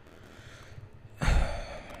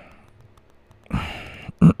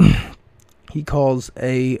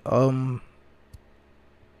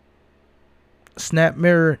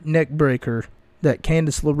snapmare neckbreaker that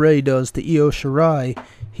Candice LeRae does to Io Shirai.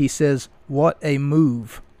 He says, "What a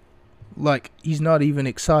move." Like, he's not even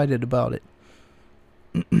excited about it.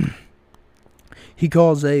 He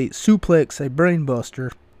calls a suplex a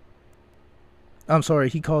brainbuster. I'm sorry,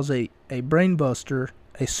 he calls a brainbuster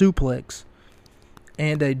a suplex,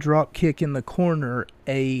 and a drop kick in the corner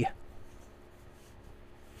a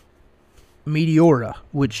Meteora,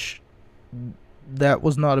 which that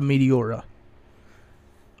was not a Meteora.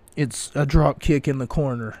 It's a drop kick in the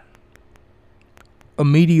corner. A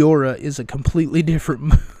Meteora is a completely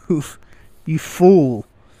different move. You fool.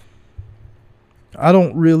 I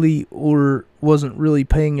don't really, or wasn't really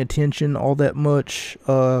paying attention all that much,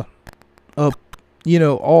 all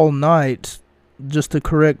night, just to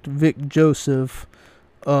correct Vic Joseph.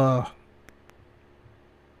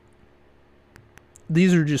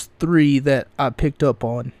 These are just three that I picked up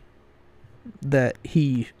on that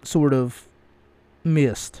he sort of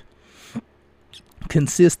missed.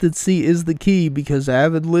 Consistency is the key, because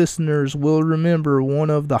avid listeners will remember one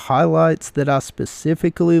of the highlights that I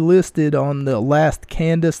specifically listed on the last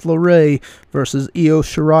Candice LeRae versus Io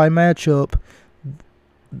Shirai matchup.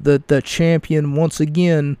 The champion once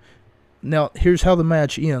again. Now, here's how the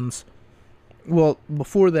match ends. Well,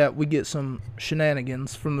 before that, we get some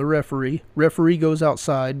shenanigans from the referee. Referee goes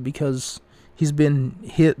outside because he's been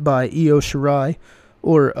hit by Io Shirai.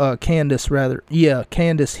 Or Candice, rather. Yeah,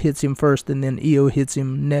 Candice hits him first, and then Io hits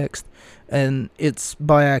him next. And it's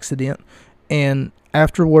by accident. And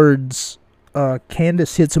afterwards,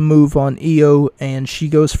 Candice hits a move on Io, and she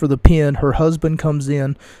goes for the pin. Her husband comes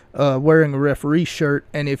in wearing a referee shirt.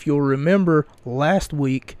 And if you'll remember last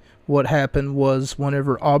week, what happened was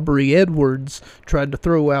whenever Aubrey Edwards tried to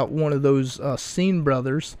throw out one of those Scene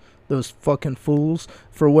brothers, those fucking fools,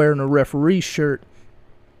 for wearing a referee shirt,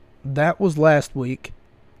 that was last week,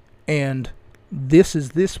 and this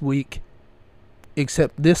is this week,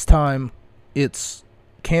 except this time it's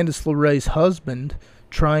Candice LeRae's husband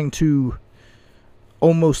trying to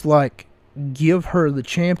almost like give her the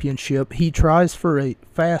championship. He tries for a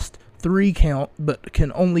fast 3 count, but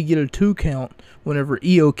can only get a 2 count whenever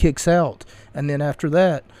Io kicks out. And then after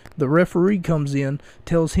that, the referee comes in,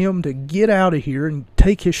 tells him to get out of here and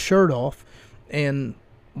take his shirt off, and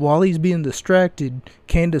while he's being distracted,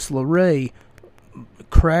 Candice LeRae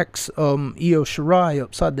cracks Io Shirai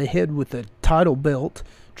upside the head with a title belt,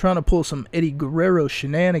 trying to pull some Eddie Guerrero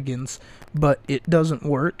shenanigans, but it doesn't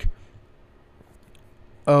work.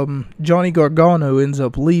 Johnny Gargano ends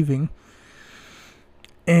up leaving,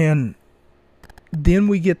 and then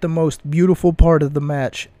we get the most beautiful part of the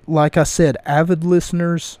match. Like I said, avid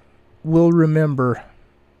listeners will remember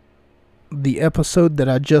the episode that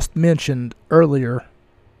I just mentioned earlier.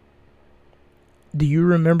 Do you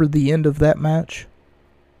remember the end of that match?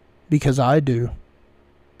 Because I do.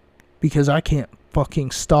 Because I can't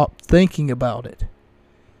fucking stop thinking about it.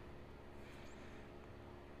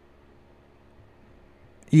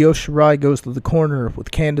 Io Shirai goes to the corner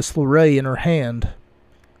with Candice LeRae in her hand.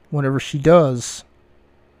 Whenever she does,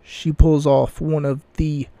 she pulls off one of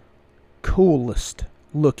the coolest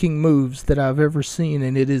looking moves that I've ever seen,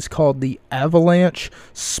 and it is called the Avalanche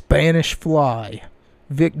Spanish Fly.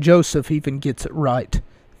 Vic Joseph even gets it right.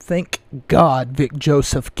 Thank God Vic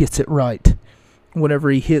Joseph gets it right.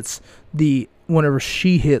 Whenever she hits the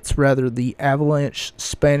Avalanche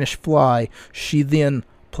Spanish Fly, she then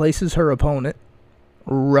places her opponent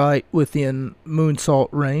right within moonsault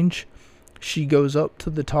range. She goes up to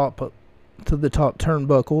the top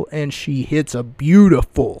turnbuckle, and she hits a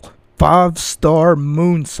beautiful 5-star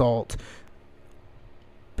moonsault.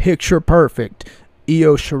 Picture perfect.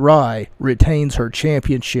 Io Shirai retains her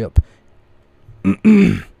championship.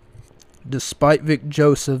 Despite Vic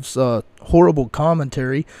Joseph's horrible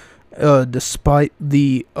commentary, despite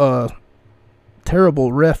the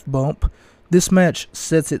terrible ref bump, this match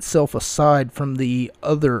sets itself aside from the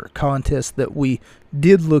other contests that we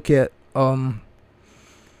did look at. I'm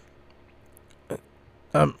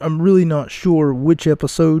really not sure which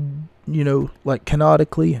episode, like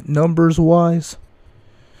canonically, numbers wise.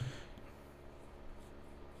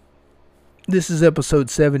 This is episode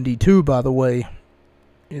 72, by the way.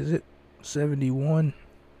 Is it 71?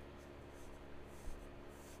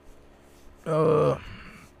 You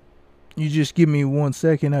just give me 1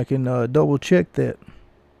 second, I can double check that.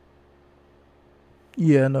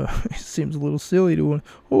 Yeah, no, it seems a little silly to want.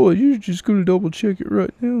 Oh, you're just gonna double check it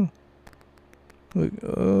right now. Like,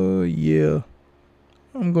 yeah.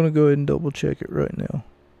 I'm gonna go ahead and double check it right now.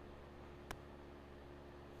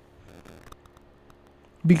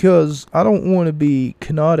 Because I don't want to be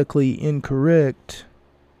canonically incorrect.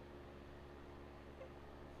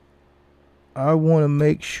 I want to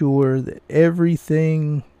make sure that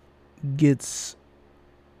everything gets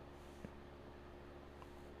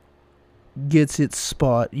its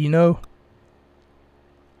spot,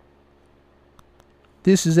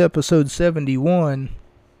 This is episode 71.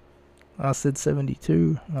 I said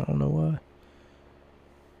 72. I don't know why.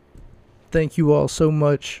 Thank you all so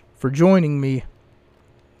much for joining me.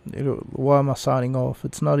 Why am I signing off?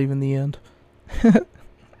 It's not even the end.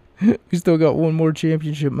 We still got one more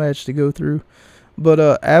championship match to go through. But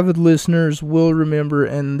avid listeners will remember,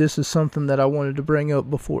 and this is something that I wanted to bring up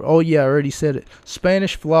before. Oh yeah, I already said it.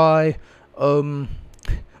 Spanish Fly,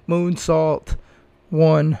 Moonsault,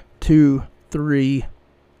 1, 2, 3,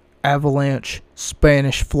 Avalanche,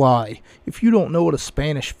 Spanish Fly. If you don't know what a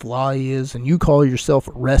Spanish Fly is, and you call yourself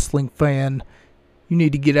a wrestling fan, you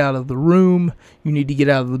need to get out of the room, you need to get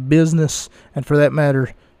out of the business, and for that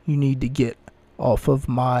matter, you need to get off of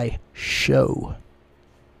my show.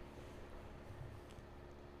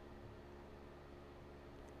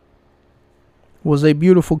 Was a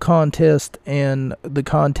beautiful contest, and the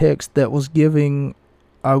context that was giving,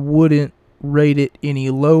 I wouldn't rate it any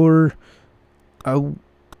lower. I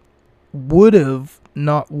would have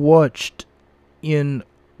not watched in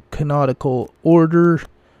canonical order.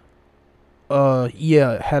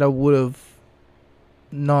 Had I would have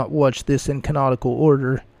not watched this in canonical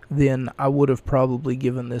order, then I would have probably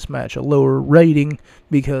given this match a lower rating,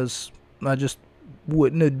 because I just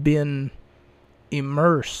wouldn't have been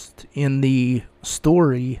immersed in the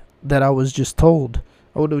story that I was just told.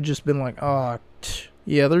 I would have just been like,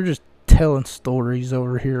 yeah, they're just telling stories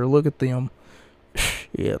over here. Look at them.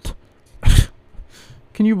 Shit.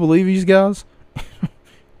 Can you believe these guys?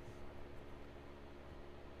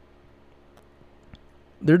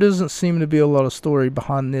 There doesn't seem to be a lot of story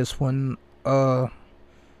behind this one, but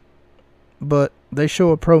they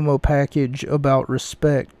show a promo package about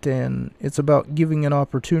respect, and it's about giving an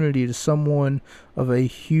opportunity to someone of a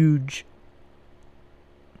huge...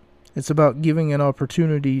 It's about giving an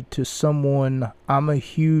opportunity to someone... I'm a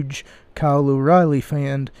huge Kyle O'Reilly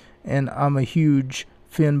fan, and I'm a huge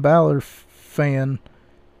Finn Balor fan.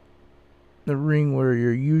 The ring where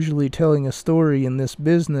you're usually telling a story in this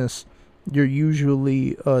business, you're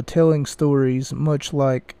usually telling stories much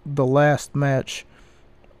like the last match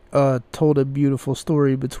told a beautiful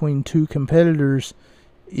story between two competitors.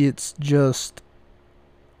 It's just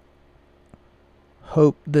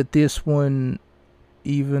hope that this one,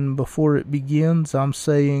 even before it begins, I'm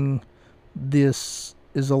saying this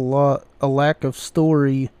is a lack of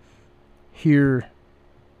story here,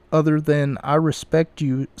 other than I respect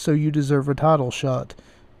you, so you deserve a title shot.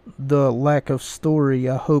 The lack of story,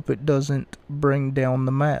 I hope it doesn't bring down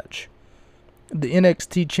the match. The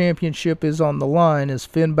NXT Championship is on the line as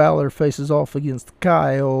Finn Balor faces off against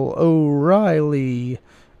Kyle O'Reilly.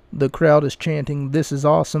 The crowd is chanting, "This is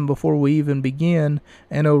awesome," before we even begin.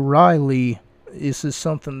 And O'Reilly, this is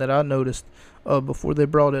something that I noticed before they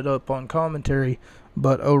brought it up on commentary,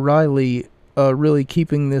 but O'Reilly really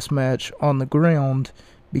keeping this match on the ground,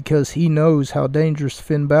 because he knows how dangerous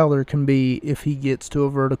Finn Balor can be if he gets to a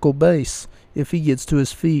vertical base. If he gets to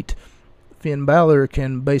his feet, Finn Balor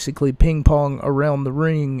can basically ping-pong around the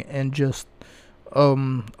ring and just,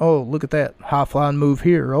 oh, look at that high-flying move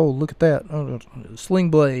here. Oh, look at that. Oh, sling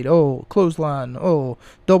blade. Oh, clothesline. Oh,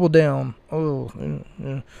 double down. Oh,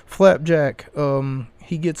 flapjack.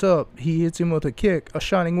 He gets up. He hits him with a kick. A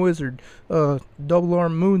shining wizard. Double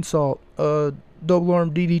arm moonsault. Double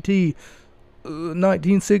arm DDT.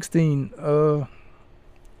 1916.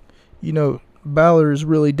 Balor is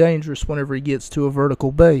really dangerous whenever he gets to a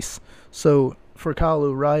vertical base. So for Kyle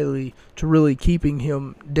O'Reilly to really keeping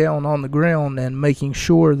him down on the ground and making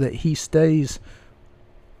sure that he stays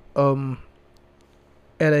at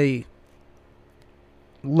a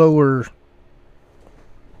lower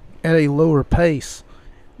pace,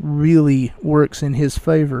 really works in his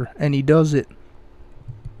favor, and he does it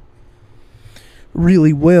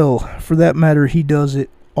really well. For that matter, he does it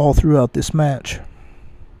all throughout this match.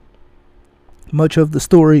 Much of the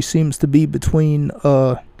story seems to be between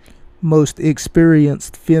most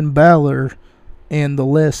experienced Finn Balor and the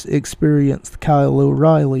less experienced Kyle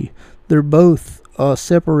O'Reilly. They're both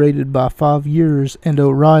separated by 5 years, and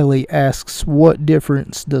O'Reilly asks, what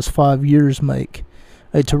difference does 5 years make?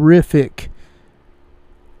 A terrific...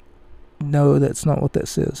 No, that's not what that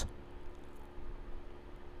says.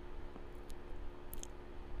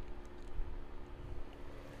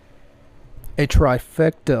 A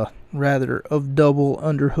trifecta, rather, of double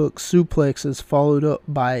underhook suplexes followed up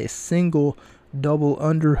by a single double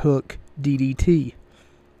underhook DDT.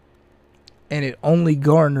 And it only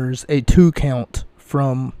garners a 2 count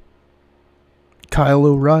from Kyle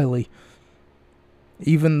O'Reilly.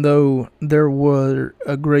 Even though there was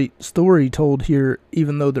a great story told here,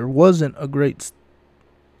 even though there was a great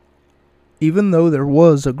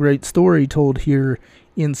story told here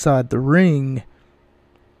inside the ring,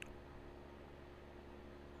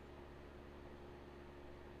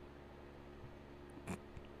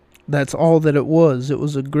 that's all that it was. It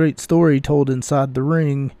was a great story told inside the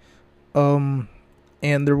ring, and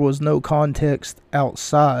there was no context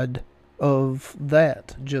outside of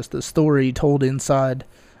that, just a story told inside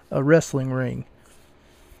a wrestling ring.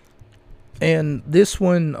 And this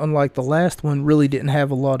one, unlike the last one, really didn't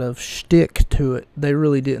have a lot of shtick to it. They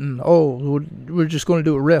really didn't, we're just going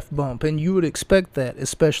to do a ref bump. And you would expect that,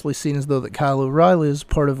 especially seeing as though that Kyle O'Reilly is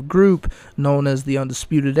part of a group known as the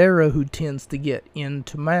Undisputed Era, who tends to get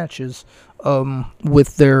into matches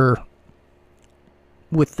with their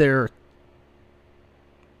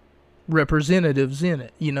representatives in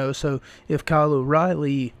it, so if Kyle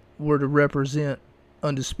O'Reilly were to represent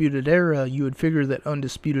Undisputed Era, you would figure that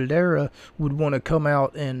Undisputed Era would want to come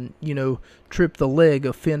out and, trip the leg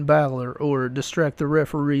of Finn Balor or distract the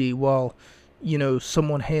referee while,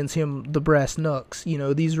 someone hands him the brass knucks.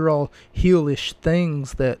 These are all heelish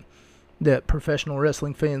things that professional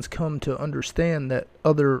wrestling fans come to understand that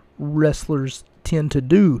other wrestlers tend to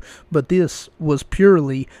do, but this was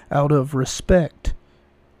purely out of respect.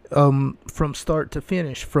 From start to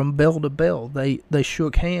finish, from bell to bell, they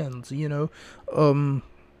shook hands, even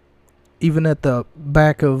at the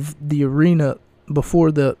back of the arena,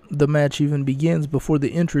 before the match even begins, before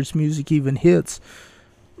the entrance music even hits,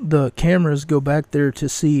 the cameras go back there to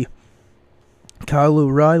see Kyle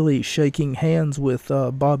O'Reilly shaking hands with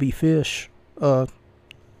Bobby Fish,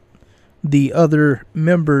 the other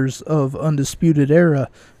members of Undisputed Era,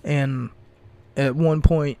 and at one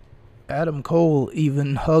point Adam Cole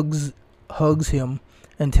even hugs him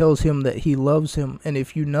and tells him that he loves him. And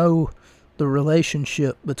if you know the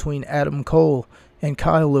relationship between Adam Cole and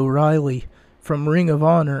Kyle O'Reilly from Ring of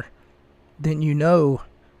Honor, then you know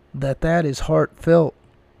that is heartfelt.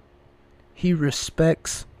 He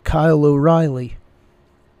respects Kyle O'Reilly.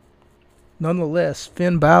 Nonetheless,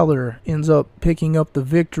 Finn Balor ends up picking up the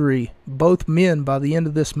victory. Both men, by the end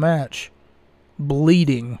of this match,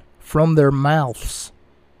 bleeding from their mouths.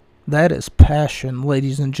 That is passion,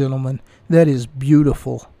 ladies and gentlemen. That is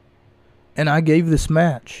beautiful. And I gave this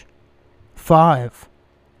match 5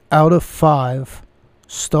 out of 5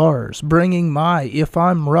 stars, bringing my, if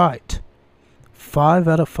I'm right, 5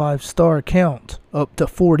 out of 5 star count up to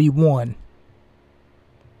 41.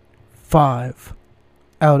 5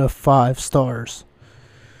 out of 5 stars.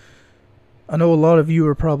 I know a lot of you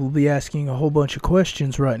are probably asking a whole bunch of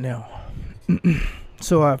questions right now.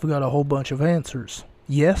 So I've got a whole bunch of answers.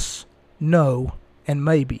 Yes, no, and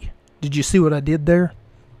maybe. Did you see what I did there?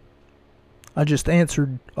 I just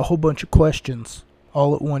answered a whole bunch of questions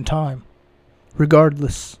all at one time,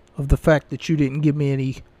 regardless of the fact that you didn't give me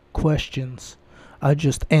any questions. I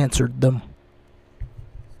just answered them.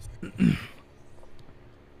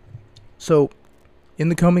 So, in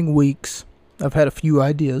the coming weeks, I've had a few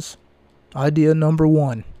ideas. Idea number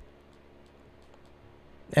 1.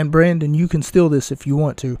 And Brandon, you can steal this if you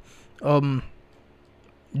want to.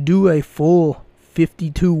 Do a full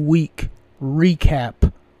 52-week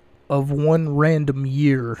recap of one random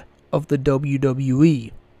year of the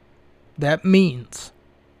WWE. That means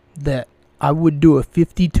that I would do a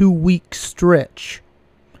 52-week stretch,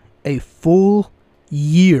 a full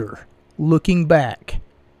year looking back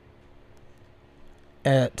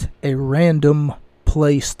at a random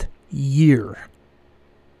placed year.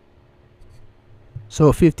 So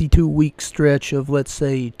a 52-week stretch of, let's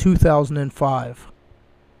say, 2005.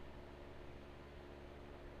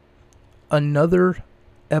 Another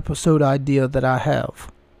episode idea that I have,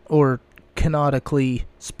 or canonically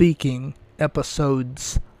speaking,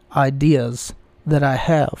 episodes ideas that I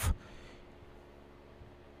have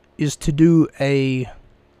is to do a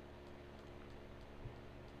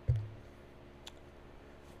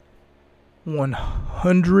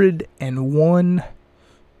 "101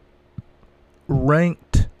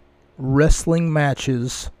 ranked wrestling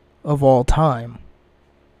matches of all time."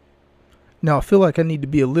 Now, I feel like I need to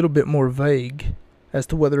be a little bit more vague as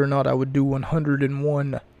to whether or not I would do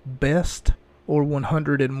 101 best or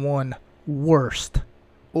 101 worst,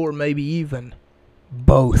 or maybe even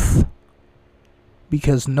both,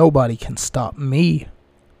 because nobody can stop me.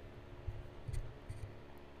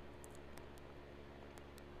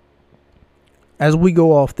 As we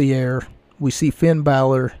go off the air, we see Finn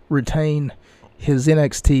Balor retain his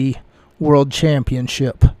NXT World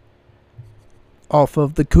Championship off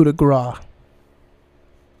of the coup de grace.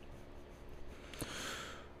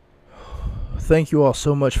 Thank you all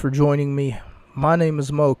so much for joining me. My name is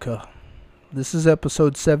Mocha. This is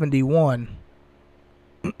episode 71.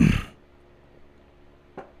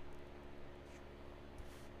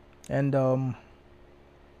 And,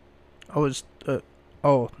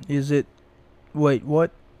 is it... Wait,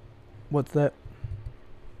 what? What's that?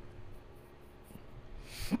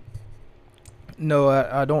 No,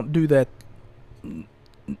 I don't do that.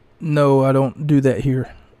 No, I don't do that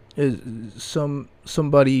here.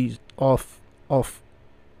 Somebody off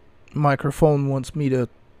microphone wants me to...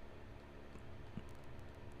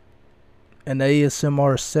 An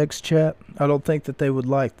ASMR sex chat? I don't think that they would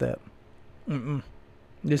like that.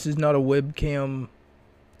 This is not a webcam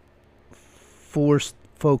forced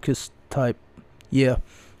focus type. Yeah,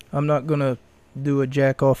 I'm not gonna do a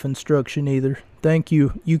jack off instruction either. Thank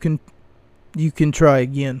you. You can try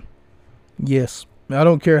again. Yes. I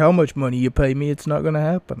don't care how much money you pay me, it's not gonna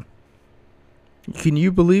happen. Can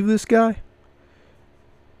you believe this guy?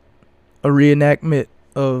 A reenactment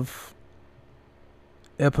of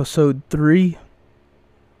episode 3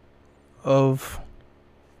 of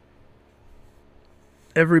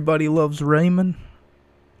Everybody Loves Raymond.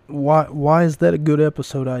 Why is that a good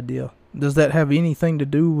episode idea? Does that have anything to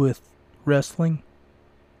do with wrestling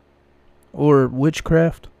or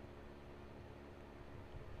witchcraft?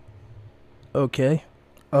 Okay.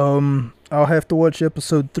 I'll have to watch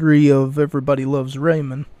episode 3 of Everybody Loves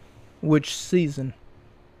Raymond. Which season?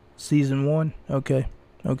 Season 1? Okay.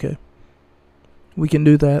 We can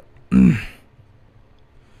do that.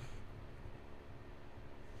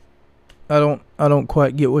 I don't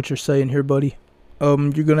quite get what you're saying here, buddy.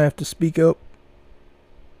 You're gonna have to speak up.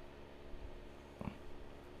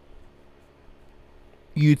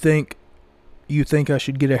 You think I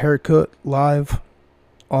should get a haircut live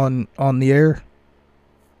on the air?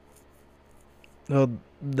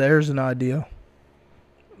 There's an idea.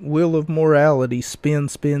 Wheel of morality, spin,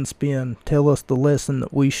 spin, spin. Tell us the lesson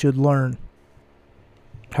that we should learn.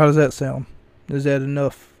 How does that sound? Is that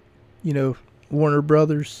enough, Warner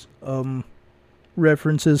Brothers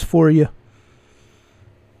references for you?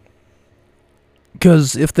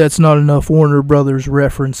 Because if that's not enough Warner Brothers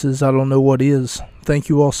references, I don't know what is. Thank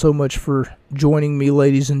you all so much for joining me,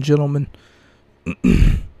 ladies and gentlemen.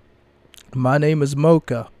 My name is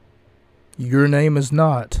Mocha. Your name is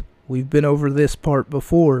not. We've been over this part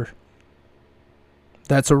before.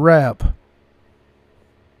 That's a wrap.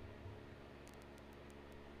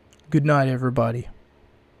 Good night, everybody.